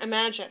couldn't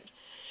imagine.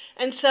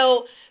 And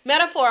so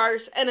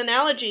metaphors and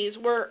analogies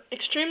were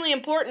extremely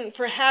important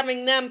for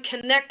having them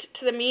connect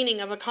to the meaning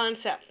of a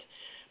concept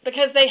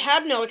because they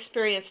had no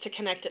experience to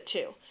connect it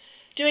to.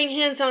 Doing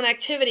hands-on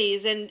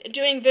activities and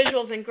doing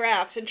visuals and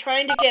graphs and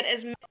trying to get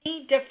as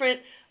many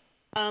different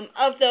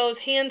of those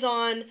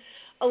hands-on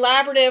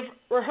elaborative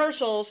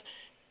rehearsals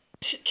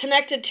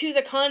connected to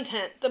the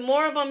content. The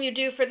more of them you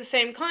do for the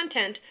same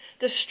content,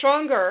 the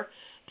stronger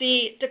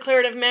the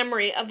declarative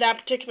memory of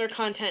that particular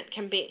content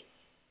can be.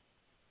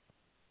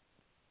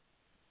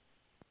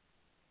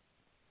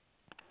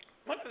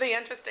 One of the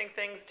interesting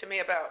things to me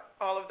about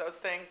all of those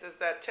things is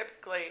that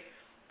typically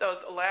those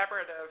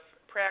elaborative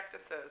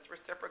practices,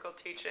 reciprocal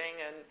teaching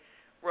and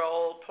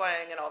role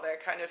playing and all that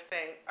kind of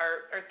thing,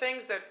 are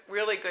things that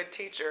really good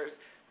teachers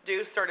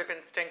do sort of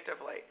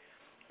instinctively.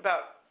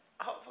 But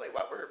hopefully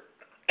what we're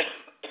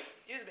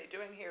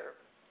doing here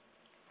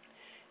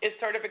is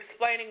sort of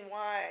explaining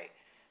why,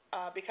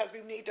 because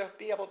we need to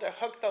be able to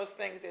hook those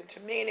things into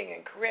meaning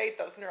and create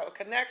those neural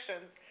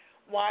connections,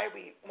 why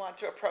we want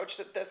to approach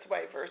it this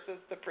way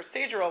versus the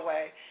procedural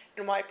way,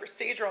 and why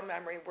procedural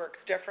memory works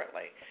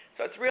differently.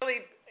 So it's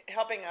really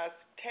helping us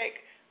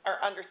take our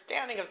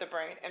understanding of the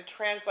brain and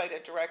translate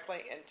it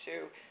directly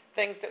into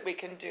things that we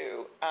can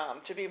do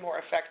to be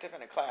more effective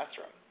in a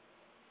classroom.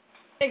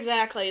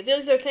 Exactly.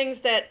 Those are things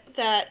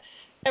that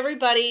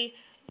everybody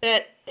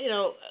that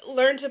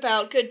learns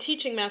about good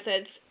teaching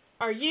methods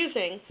are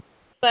using.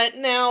 But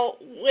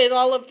now, with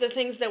all of the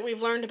things that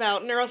we've learned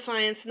about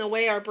neuroscience and the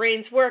way our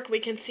brains work,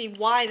 we can see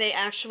why they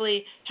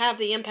actually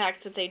have the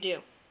impact that they do.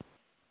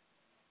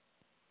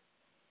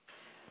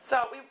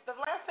 So the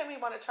last thing we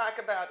want to talk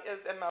about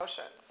is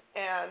emotions.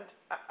 And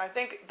I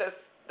think this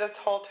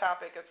whole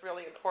topic is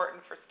really important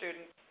for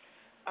students,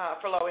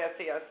 for low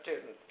SES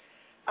students.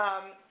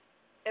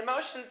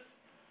 Emotions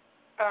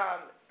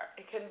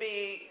can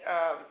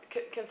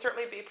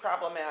certainly be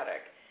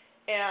problematic.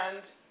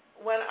 And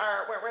when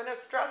we're in a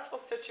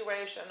stressful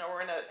situation or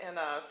we're in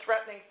a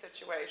threatening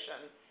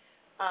situation,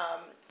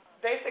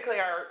 basically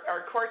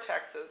our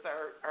cortexes,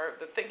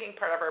 the thinking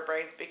part of our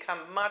brains,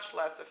 become much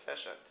less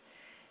efficient.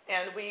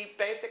 And we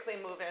basically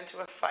move into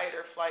a fight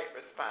or flight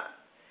response.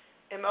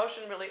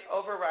 Emotion really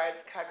overrides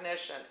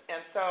cognition.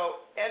 And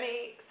so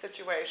any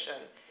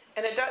situation,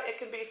 and it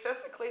can be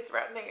physically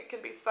threatening, it can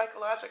be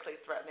psychologically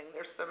threatening.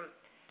 There's some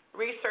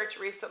research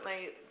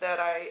recently that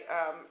I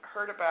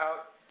heard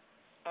about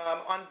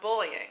on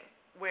bullying,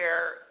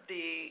 where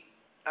the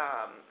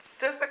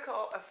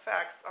physical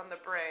effects on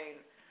the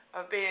brain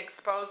of being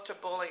exposed to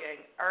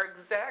bullying are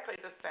exactly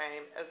the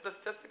same as the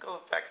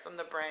physical effects on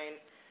the brain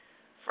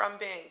from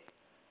being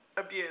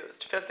abused,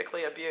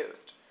 physically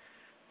abused.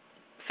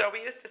 So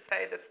we used to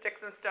say that sticks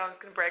and stones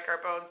can break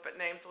our bones,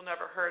 but names will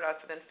never hurt us,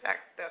 and in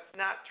fact, that's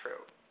not true.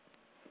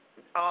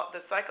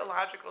 The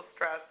psychological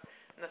stress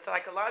and the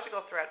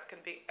psychological threats can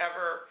be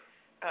ever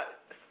as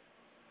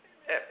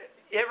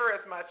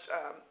much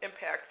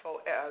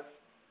impactful as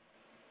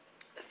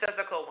the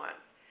physical ones.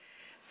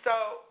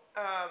 So,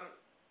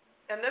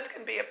 and this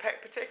can be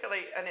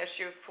particularly an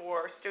issue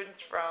for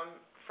students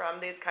from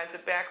these kinds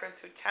of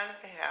backgrounds who tend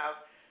to have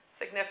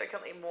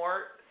significantly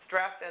more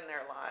stress in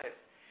their lives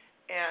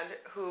and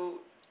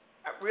who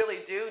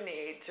really do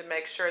need to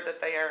make sure that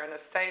they are in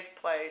a safe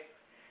place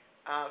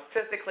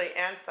physically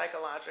and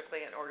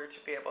psychologically in order to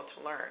be able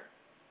to learn.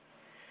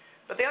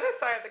 But the other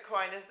side of the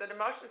coin is that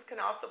emotions can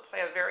also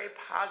play a very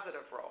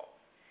positive role,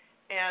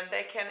 and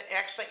they can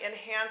actually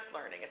enhance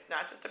learning. It's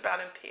not just about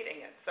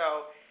impeding it.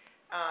 So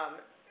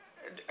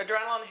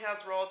adrenaline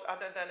has roles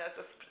other than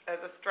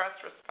as a stress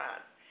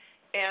response.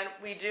 And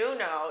we do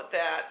know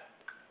that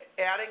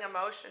adding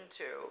emotion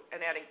to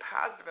and adding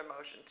positive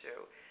emotion to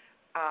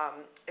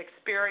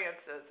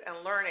experiences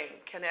and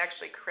learning can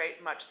actually create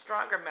much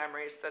stronger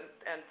memories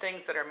and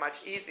things that are much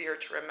easier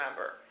to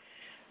remember.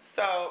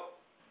 So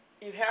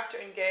you have to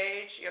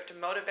engage, you have to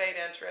motivate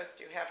interest,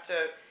 you have to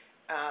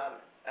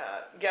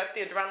get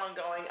the adrenaline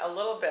going a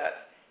little bit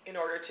in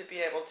order to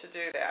be able to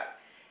do that.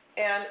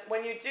 And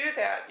when you do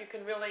that, you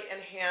can really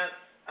enhance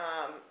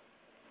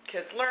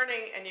kids'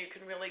 learning, and you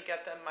can really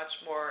get them much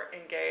more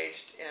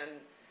engaged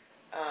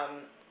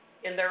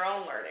in their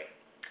own learning.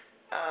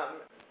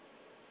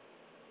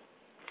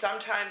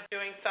 Sometimes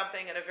doing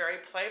something in a very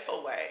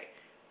playful way,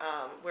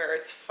 where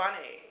it's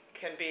funny,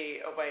 can be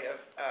a way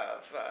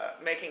of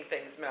making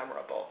things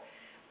memorable.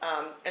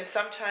 And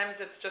sometimes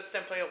it's just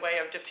simply a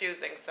way of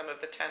diffusing some of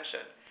the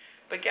tension.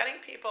 But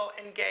getting people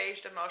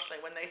engaged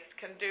emotionally when they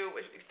can do,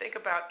 if you think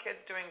about kids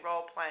doing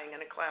role-playing in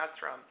a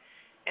classroom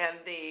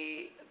and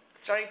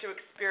starting to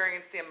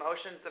experience the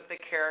emotions of the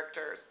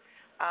characters,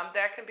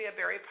 that can be a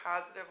very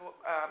positive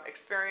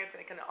experience,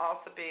 and it can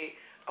also be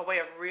a way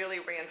of really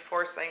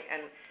reinforcing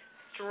and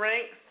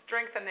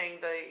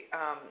strengthening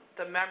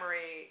the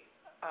memory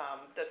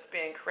that's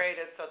being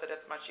created so that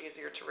it's much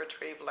easier to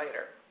retrieve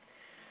later.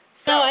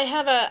 So I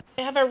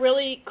have a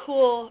really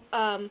cool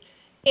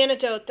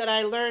anecdote that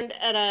I learned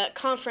at a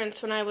conference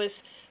when I was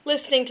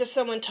listening to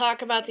someone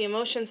talk about the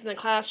emotions in the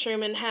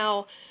classroom and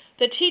how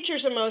the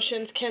teacher's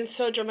emotions can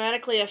so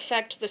dramatically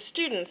affect the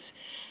students.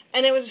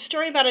 And it was a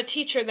story about a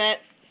teacher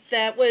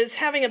that was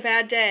having a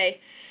bad day,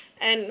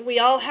 and we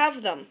all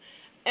have them.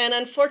 And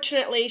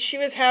unfortunately, she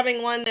was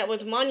having one that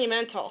was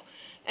monumental.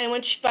 And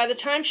by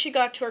the time she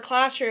got to her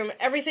classroom,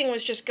 everything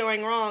was just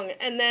going wrong.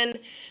 And then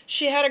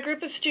she had a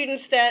group of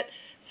students that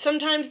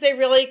sometimes they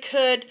really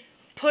could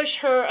push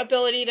her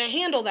ability to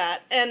handle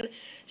that. And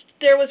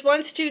there was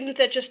one student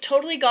that just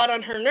totally got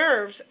on her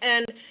nerves,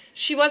 and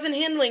she wasn't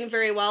handling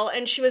very well,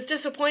 and she was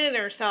disappointed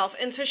in herself.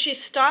 And so she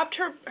stopped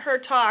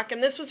her talk, and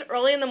this was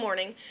early in the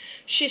morning.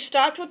 She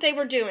stopped what they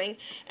were doing,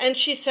 and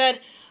she said,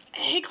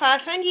 "Hey,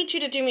 class, I need you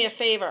to do me a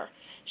favor."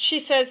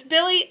 She says,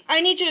 "Billy, I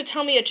need you to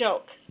tell me a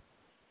joke."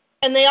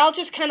 And they all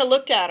just kind of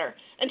looked at her.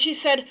 And she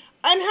said,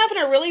 "I'm having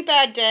a really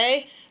bad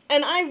day,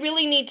 and I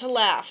really need to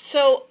laugh.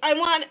 So I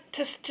want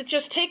to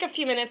just take a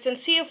few minutes and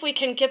see if we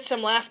can get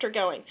some laughter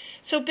going."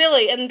 So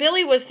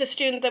Billy was the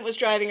student that was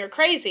driving her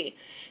crazy.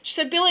 She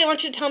said, "Billy, I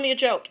want you to tell me a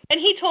joke."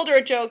 And he told her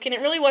a joke, and it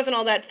really wasn't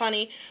all that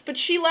funny, but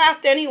she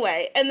laughed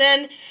anyway. And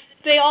then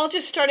they all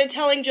just started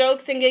telling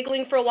jokes and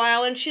giggling for a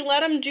while, and she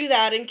let them do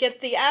that and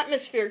get the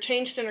atmosphere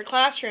changed in her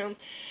classroom,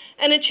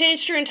 and it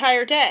changed her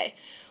entire day.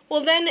 Well,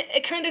 then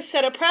it kind of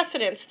set a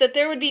precedence that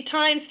there would be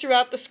times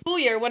throughout the school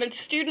year when a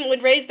student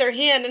would raise their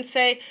hand and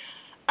say,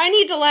 "I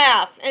need to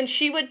laugh," and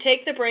she would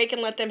take the break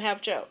and let them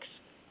have jokes.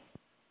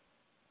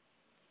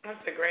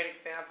 That's a great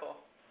example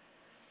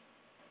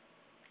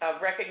of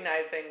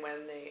recognizing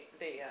when the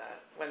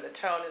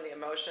tone and the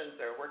emotions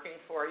are working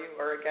for you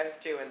or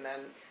against you, and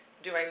then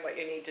doing what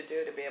you need to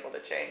do to be able to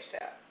change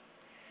that.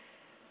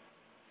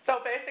 So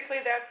basically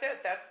that's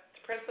it. That's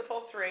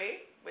Principle 3,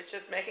 which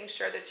is making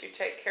sure that you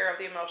take care of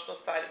the emotional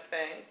side of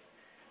things,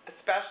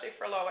 especially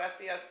for low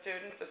SES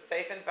students. A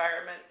safe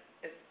environment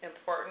is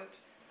important,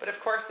 but of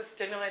course the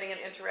stimulating and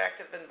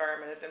interactive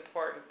environment is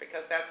important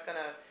because that's going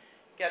to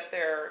get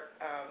their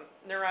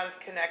neurons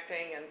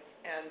connecting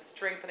and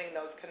strengthening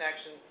those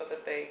connections so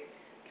that they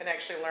can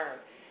actually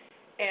learn.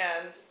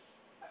 And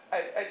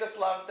I just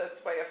love this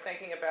way of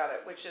thinking about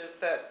it, which is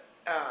that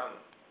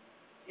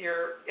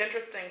your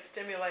interesting,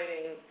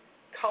 stimulating,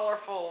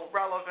 colorful,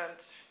 relevant,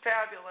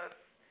 fabulous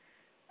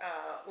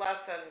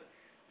lesson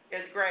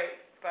is great,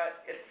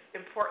 but it's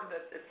important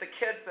that it's the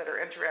kids that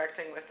are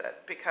interacting with it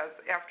because,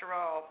 after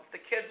all, it's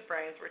the kids'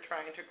 brains we're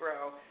trying to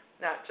grow,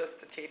 not just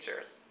the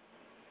teachers.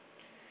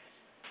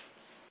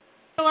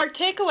 So our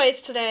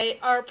takeaways today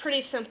are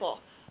pretty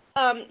simple.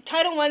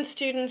 Title I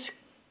students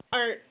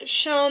are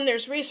shown,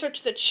 there's research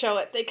that show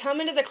it. They come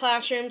into the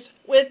classrooms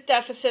with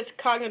deficits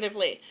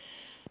cognitively.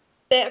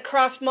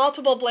 Across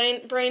multiple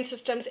brain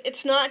systems,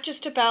 it's not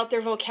just about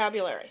their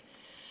vocabulary.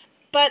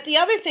 But the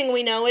other thing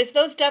we know is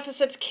those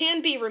deficits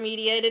can be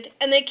remediated,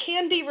 and they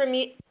can be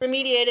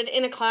remediated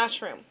in a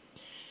classroom.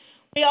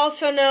 We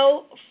also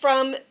know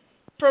from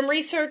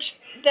research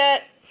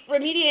that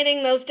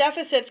remediating those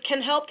deficits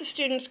can help the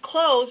students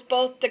close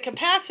both the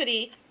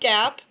capacity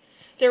gap,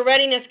 their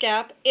readiness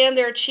gap, and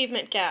their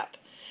achievement gap.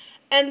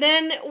 And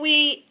then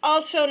we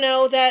also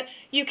know that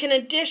you can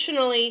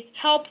additionally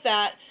help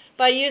that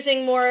by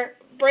using more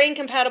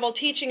brain-compatible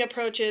teaching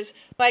approaches,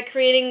 by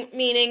creating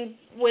meaning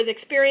with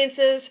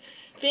experiences,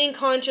 being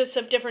conscious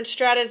of different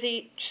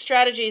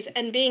strategies,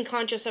 and being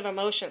conscious of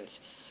emotions.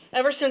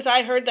 Ever since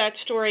I heard that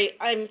story,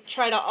 I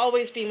try to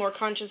always be more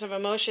conscious of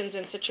emotions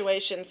in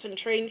situations and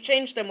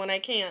change them when I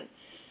can.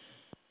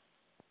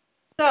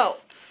 So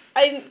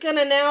I'm going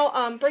to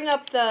now bring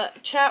up the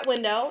chat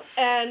window,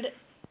 and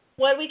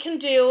what we can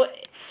do,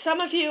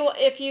 some of you,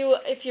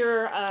 if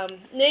your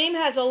name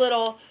has a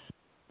little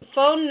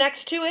phone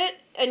next to it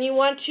and you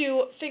want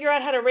to figure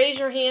out how to raise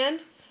your hand,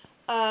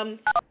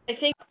 I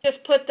think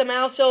just put the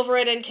mouse over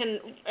it and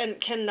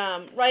can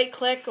right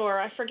click, or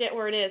I forget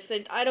where it is.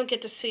 I don't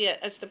get to see it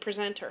as the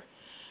presenter.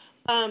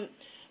 And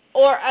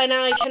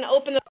I can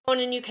open the phone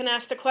and you can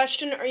ask the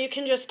question, or you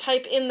can just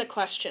type in the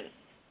question.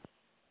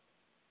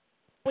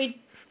 We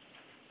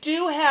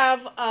do have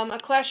a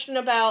question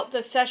about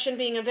the session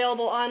being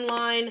available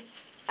online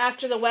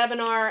after the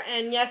webinar,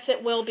 and yes,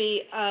 it will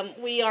be.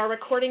 We are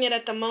recording it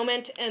at the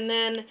moment, and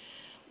then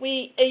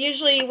we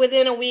usually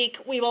within a week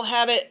we will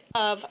have it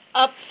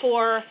up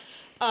for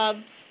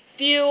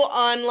view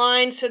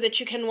online so that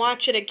you can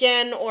watch it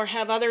again or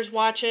have others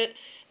watch it.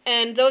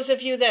 And those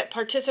of you that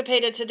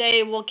participated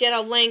today will get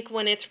a link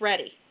when it's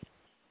ready.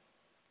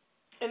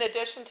 In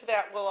addition to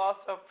that, we'll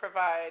also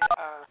provide,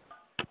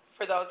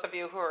 for those of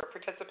you who are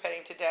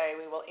participating today,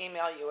 we will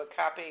email you a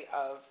copy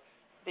of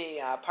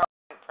the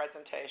PowerPoint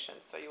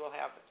presentation, so you will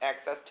have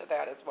access to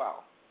that as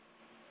well.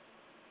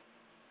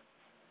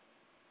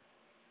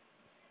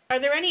 Are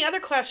there any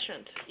other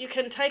questions? You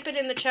can type it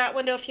in the chat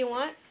window if you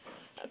want.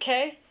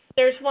 Okay.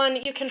 There's one,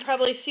 you can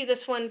probably see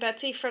this one,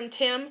 Betsy, from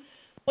Tim.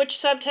 Which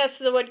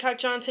subtests of the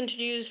Woodcock-Johnson to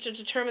use to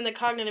determine the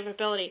cognitive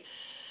ability?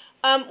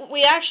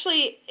 We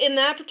actually, in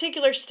that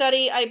particular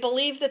study, I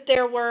believe that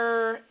there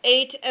were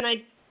 8, and I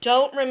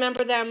don't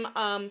remember them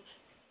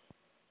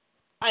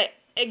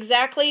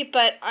exactly,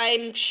 but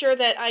I'm sure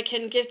that I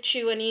can get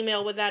you an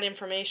email with that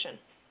information.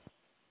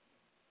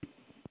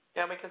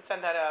 Yeah, we can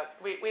send that out.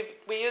 We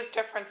use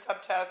different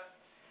subtests,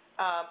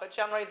 but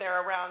generally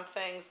they're around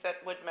things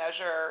that would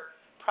measure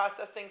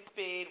processing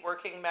speed,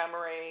 working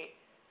memory,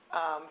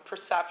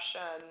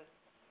 perception,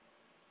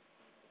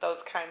 those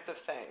kinds of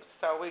things.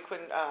 So we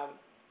can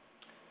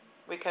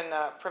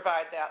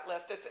provide that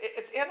list.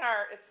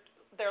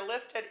 They're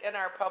listed in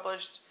our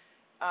published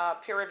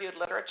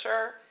peer-reviewed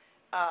literature,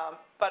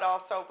 but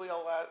also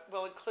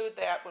we'll include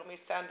that when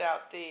we send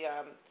out the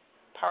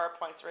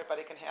PowerPoint so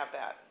everybody can have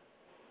that.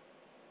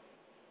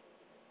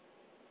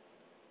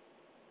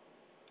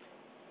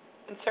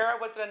 And Sarah,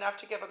 was it enough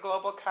to give a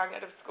global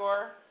cognitive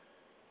score?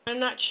 I'm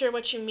not sure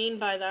what you mean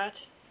by that,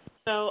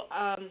 so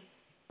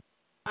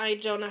I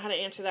don't know how to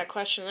answer that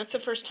question. That's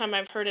the first time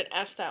I've heard it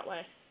asked that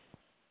way.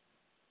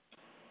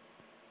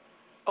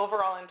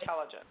 Overall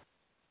intelligence.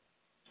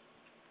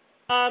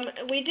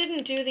 We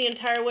didn't do the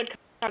entire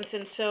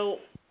Woodcock-Johnson, so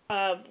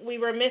we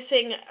were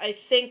missing, I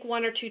think,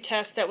 1 or 2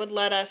 tests that would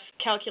let us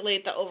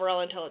calculate the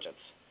overall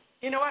intelligence.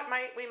 You know what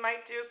we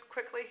might do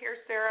quickly here,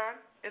 Sarah,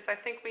 is I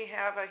think we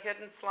have a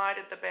hidden slide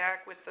at the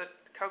back with the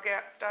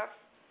COGAT stuff.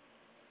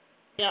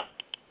 Yeah.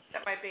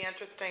 That might be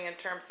interesting in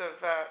terms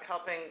of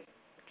helping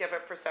give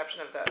a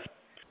perception of this.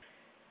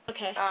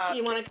 Okay.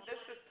 You want to?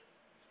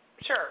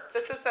 Sure.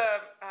 This is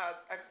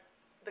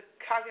the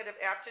cognitive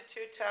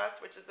aptitude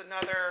test, which is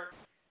another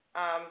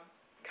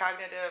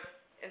cognitive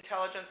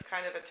intelligence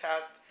kind of a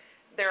test.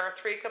 There are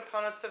 3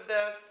 components of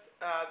this.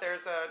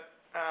 There's a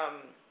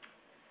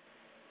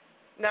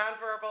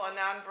verbal,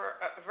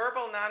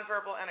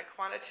 nonverbal, and a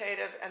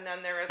quantitative, and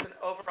then there is an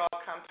overall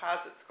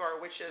composite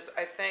score, which is,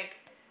 I think,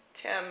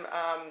 Tim,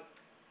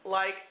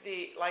 like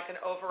an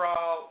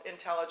overall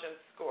intelligence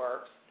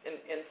score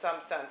in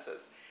some senses.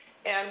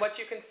 And what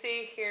you can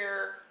see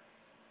here,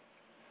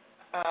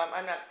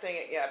 I'm not seeing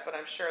it yet, but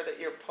I'm sure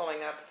that you're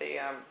pulling up the...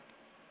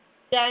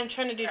 yeah, I'm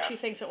trying to do 2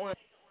 things at once.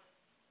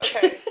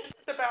 Okay.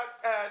 It's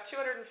about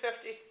 250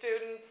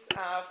 students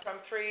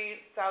from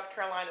 3 South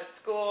Carolina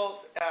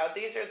schools.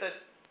 These are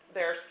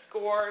their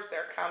scores,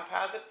 their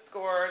composite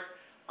scores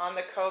on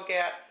the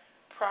COGAT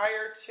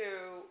prior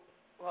to,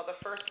 well, the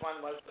first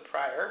one was the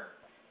prior,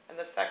 and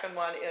the second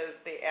one is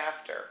the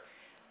after.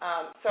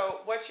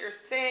 So what you're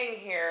seeing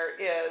here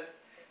is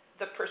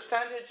the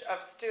percentage of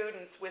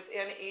students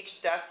within each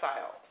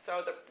decile.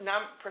 So the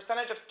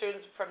percentage of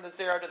students from the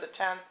 0 to the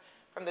 10th,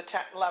 from the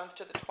 11th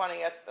to the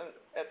 20th,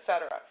 et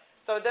cetera.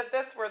 So if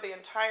this were the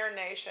entire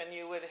nation,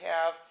 you would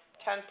have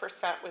 10%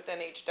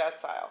 within each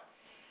decile.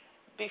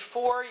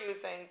 Before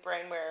using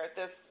brainware,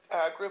 this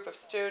group of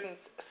students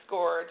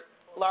scored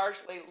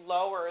largely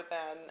lower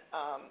than,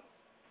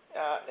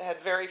 had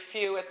very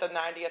few at the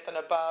 90th and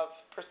above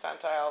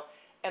percentile,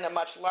 and a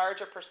much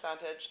larger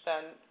percentage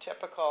than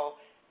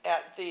typical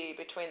at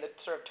between the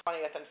sort of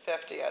 20th and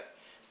 50th.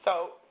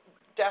 So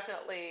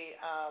definitely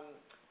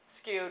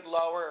skewed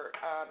lower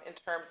in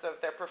terms of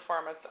their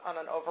performance on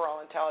an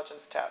overall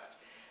intelligence test.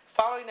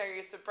 Following their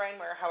use of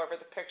brainware, however,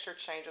 the picture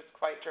changes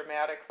quite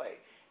dramatically.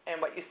 And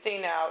what you see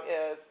now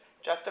is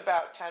just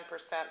about 10%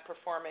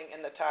 performing in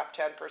the top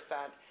 10%,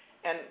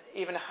 and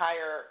even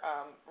higher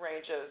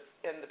ranges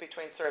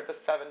between sort of the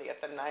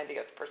 70th and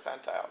 90th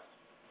percentiles.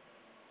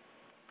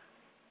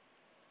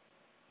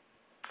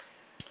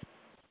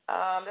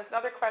 There's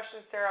another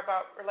question, Sarah,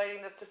 about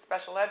relating this to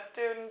special ed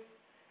students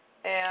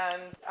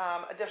and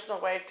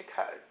additional ways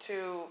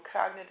to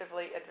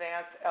cognitively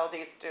advance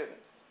LD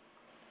students.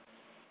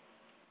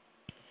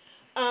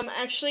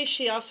 Actually,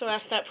 she also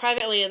asked that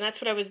privately, and that's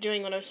what I was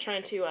doing when I was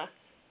trying to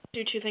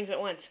do 2 things at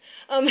once.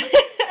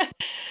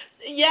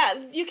 Yeah,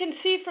 you can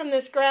see from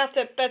this graph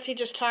that Betsy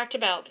just talked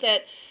about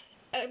that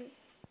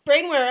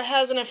brainware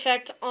has an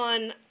effect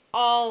on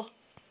all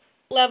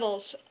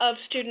levels of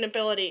student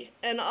ability,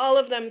 and all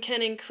of them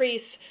can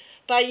increase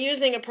by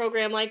using a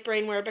program like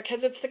brainware, because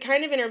it's the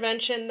kind of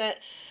intervention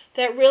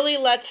that really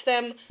lets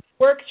them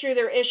work through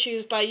their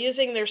issues by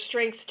using their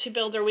strengths to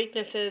build their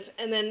weaknesses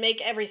and then make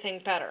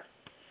everything better.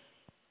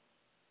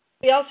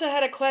 We also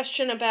had a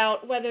question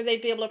about whether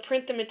they'd be able to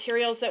print the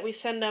materials that we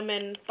send them,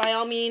 and by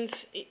all means,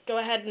 go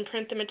ahead and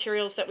print the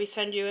materials that we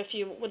send you if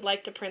you would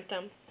like to print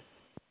them.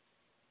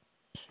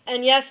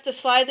 And yes, the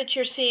slide that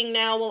you're seeing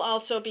now will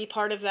also be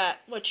part of that,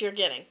 what you're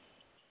getting.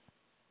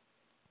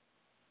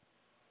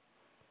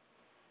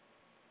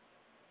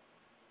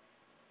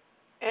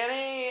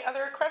 Any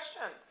other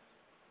questions?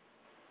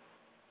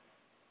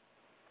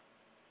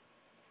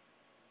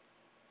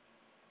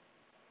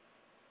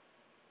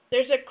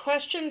 There's a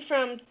question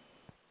from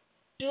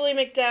Julie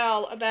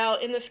McDowell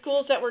about, in the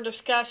schools that were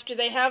discussed, do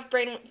they have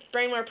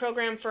brainware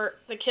program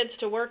for the kids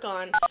to work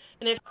on?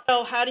 And if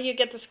so, how do you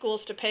get the schools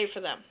to pay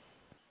for them?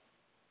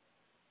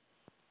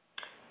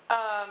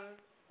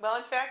 Well,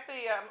 in fact,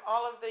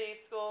 all of the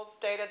schools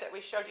data that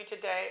we showed you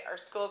today are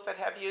schools that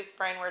have used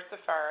Brainware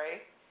Safari.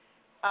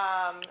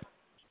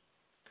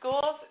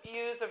 Schools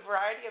use a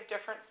variety of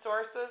different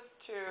sources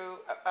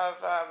to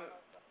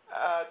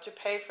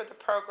pay for the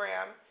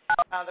program.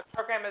 The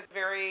program is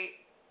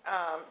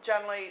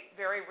generally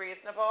very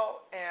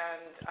reasonable,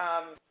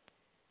 and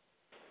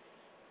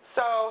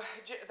so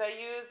they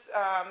use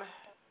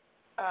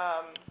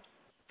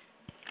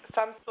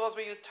some schools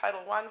will use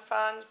Title I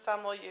funds,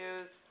 some will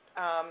use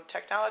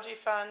technology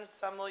funds,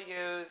 some will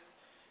use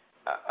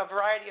a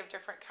variety of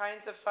different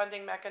kinds of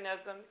funding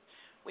mechanisms.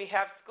 We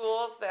have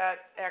schools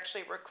that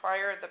actually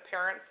require the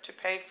parents to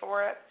pay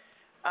for it,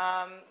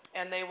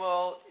 and they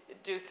will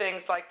do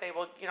things like they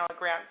will,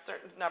 grant a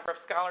certain number of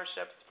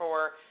scholarships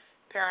for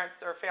parents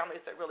or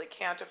families that really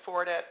can't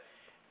afford it.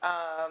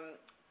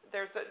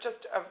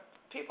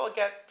 People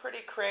get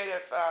pretty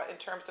creative in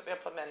terms of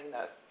implementing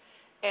this.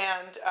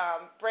 And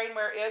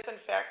brainware is, in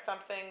fact,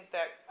 something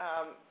that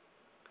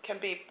can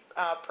be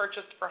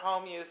purchased for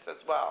home use as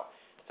well.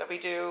 So we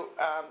do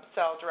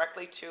sell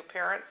directly to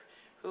parents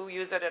who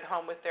use it at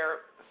home with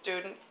their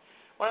students.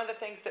 One of the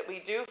things that we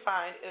do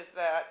find is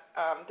that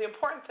the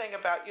important thing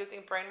about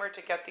using brainware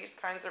to get these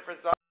kinds of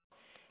results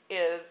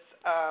is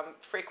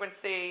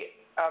frequency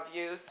of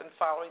use and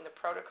following the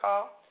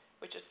protocol,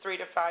 which is 3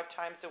 to 5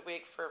 times a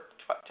week for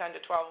 10 to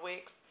 12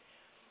 weeks.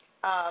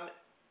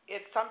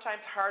 It's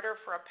sometimes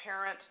harder for a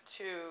parent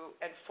to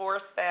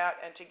enforce that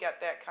and to get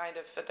that kind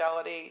of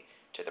fidelity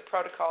to the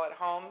protocol at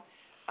home.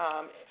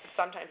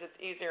 Sometimes it's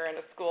easier in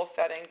a school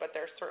setting, but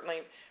there's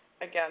certainly,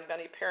 again,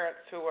 many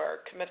parents who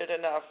are committed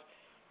enough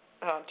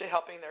to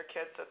helping their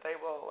kids that they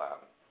will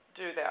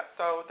do that.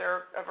 So there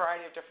are a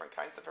variety of different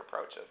kinds of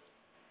approaches.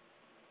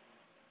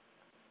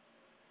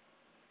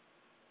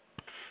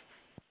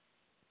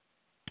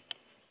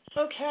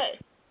 Okay.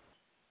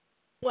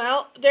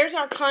 Well, there's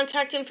our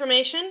contact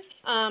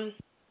information.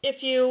 If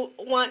you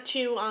want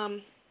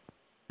to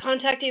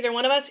contact either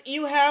one of us,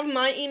 you have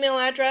my email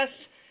address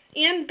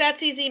and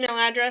Betsy's email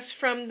address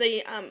from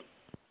the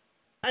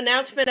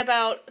announcement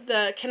about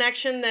the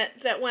connection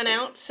that went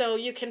out, so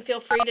you can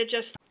feel free to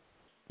just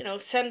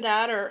send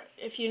that, or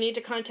if you need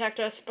to contact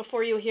us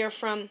before you hear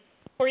from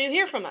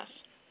us.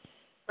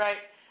 Right.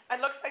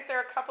 It looks like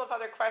there are a couple of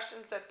other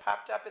questions that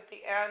popped up at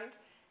the end.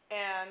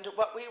 And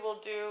what we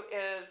will do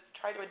is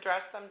try to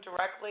address them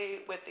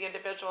directly with the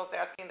individuals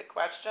asking the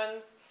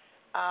questions.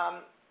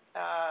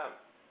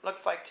 Looks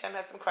like Tim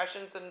has some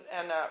questions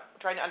and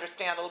trying to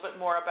understand a little bit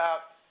more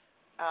about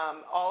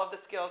all of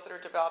the skills that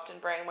are developed in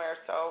brainware.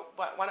 So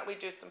why don't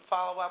we do some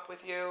follow-up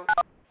with you,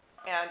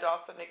 and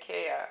also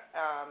Nikia.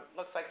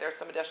 Looks like there's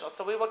some additional.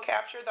 So we will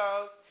capture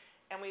those,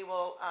 and we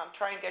will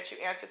try and get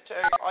you answers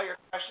to all your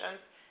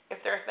questions.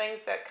 If there are things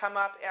that come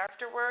up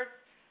afterwards,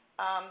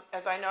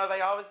 as I know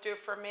they always do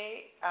for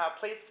me,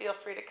 please feel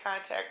free to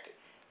contact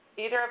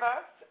either of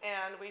us,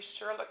 and we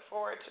sure look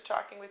forward to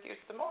talking with you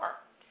some more.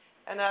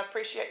 And I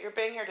appreciate your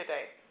being here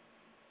today.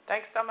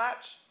 Thanks so much.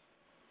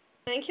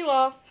 Thank you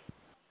all.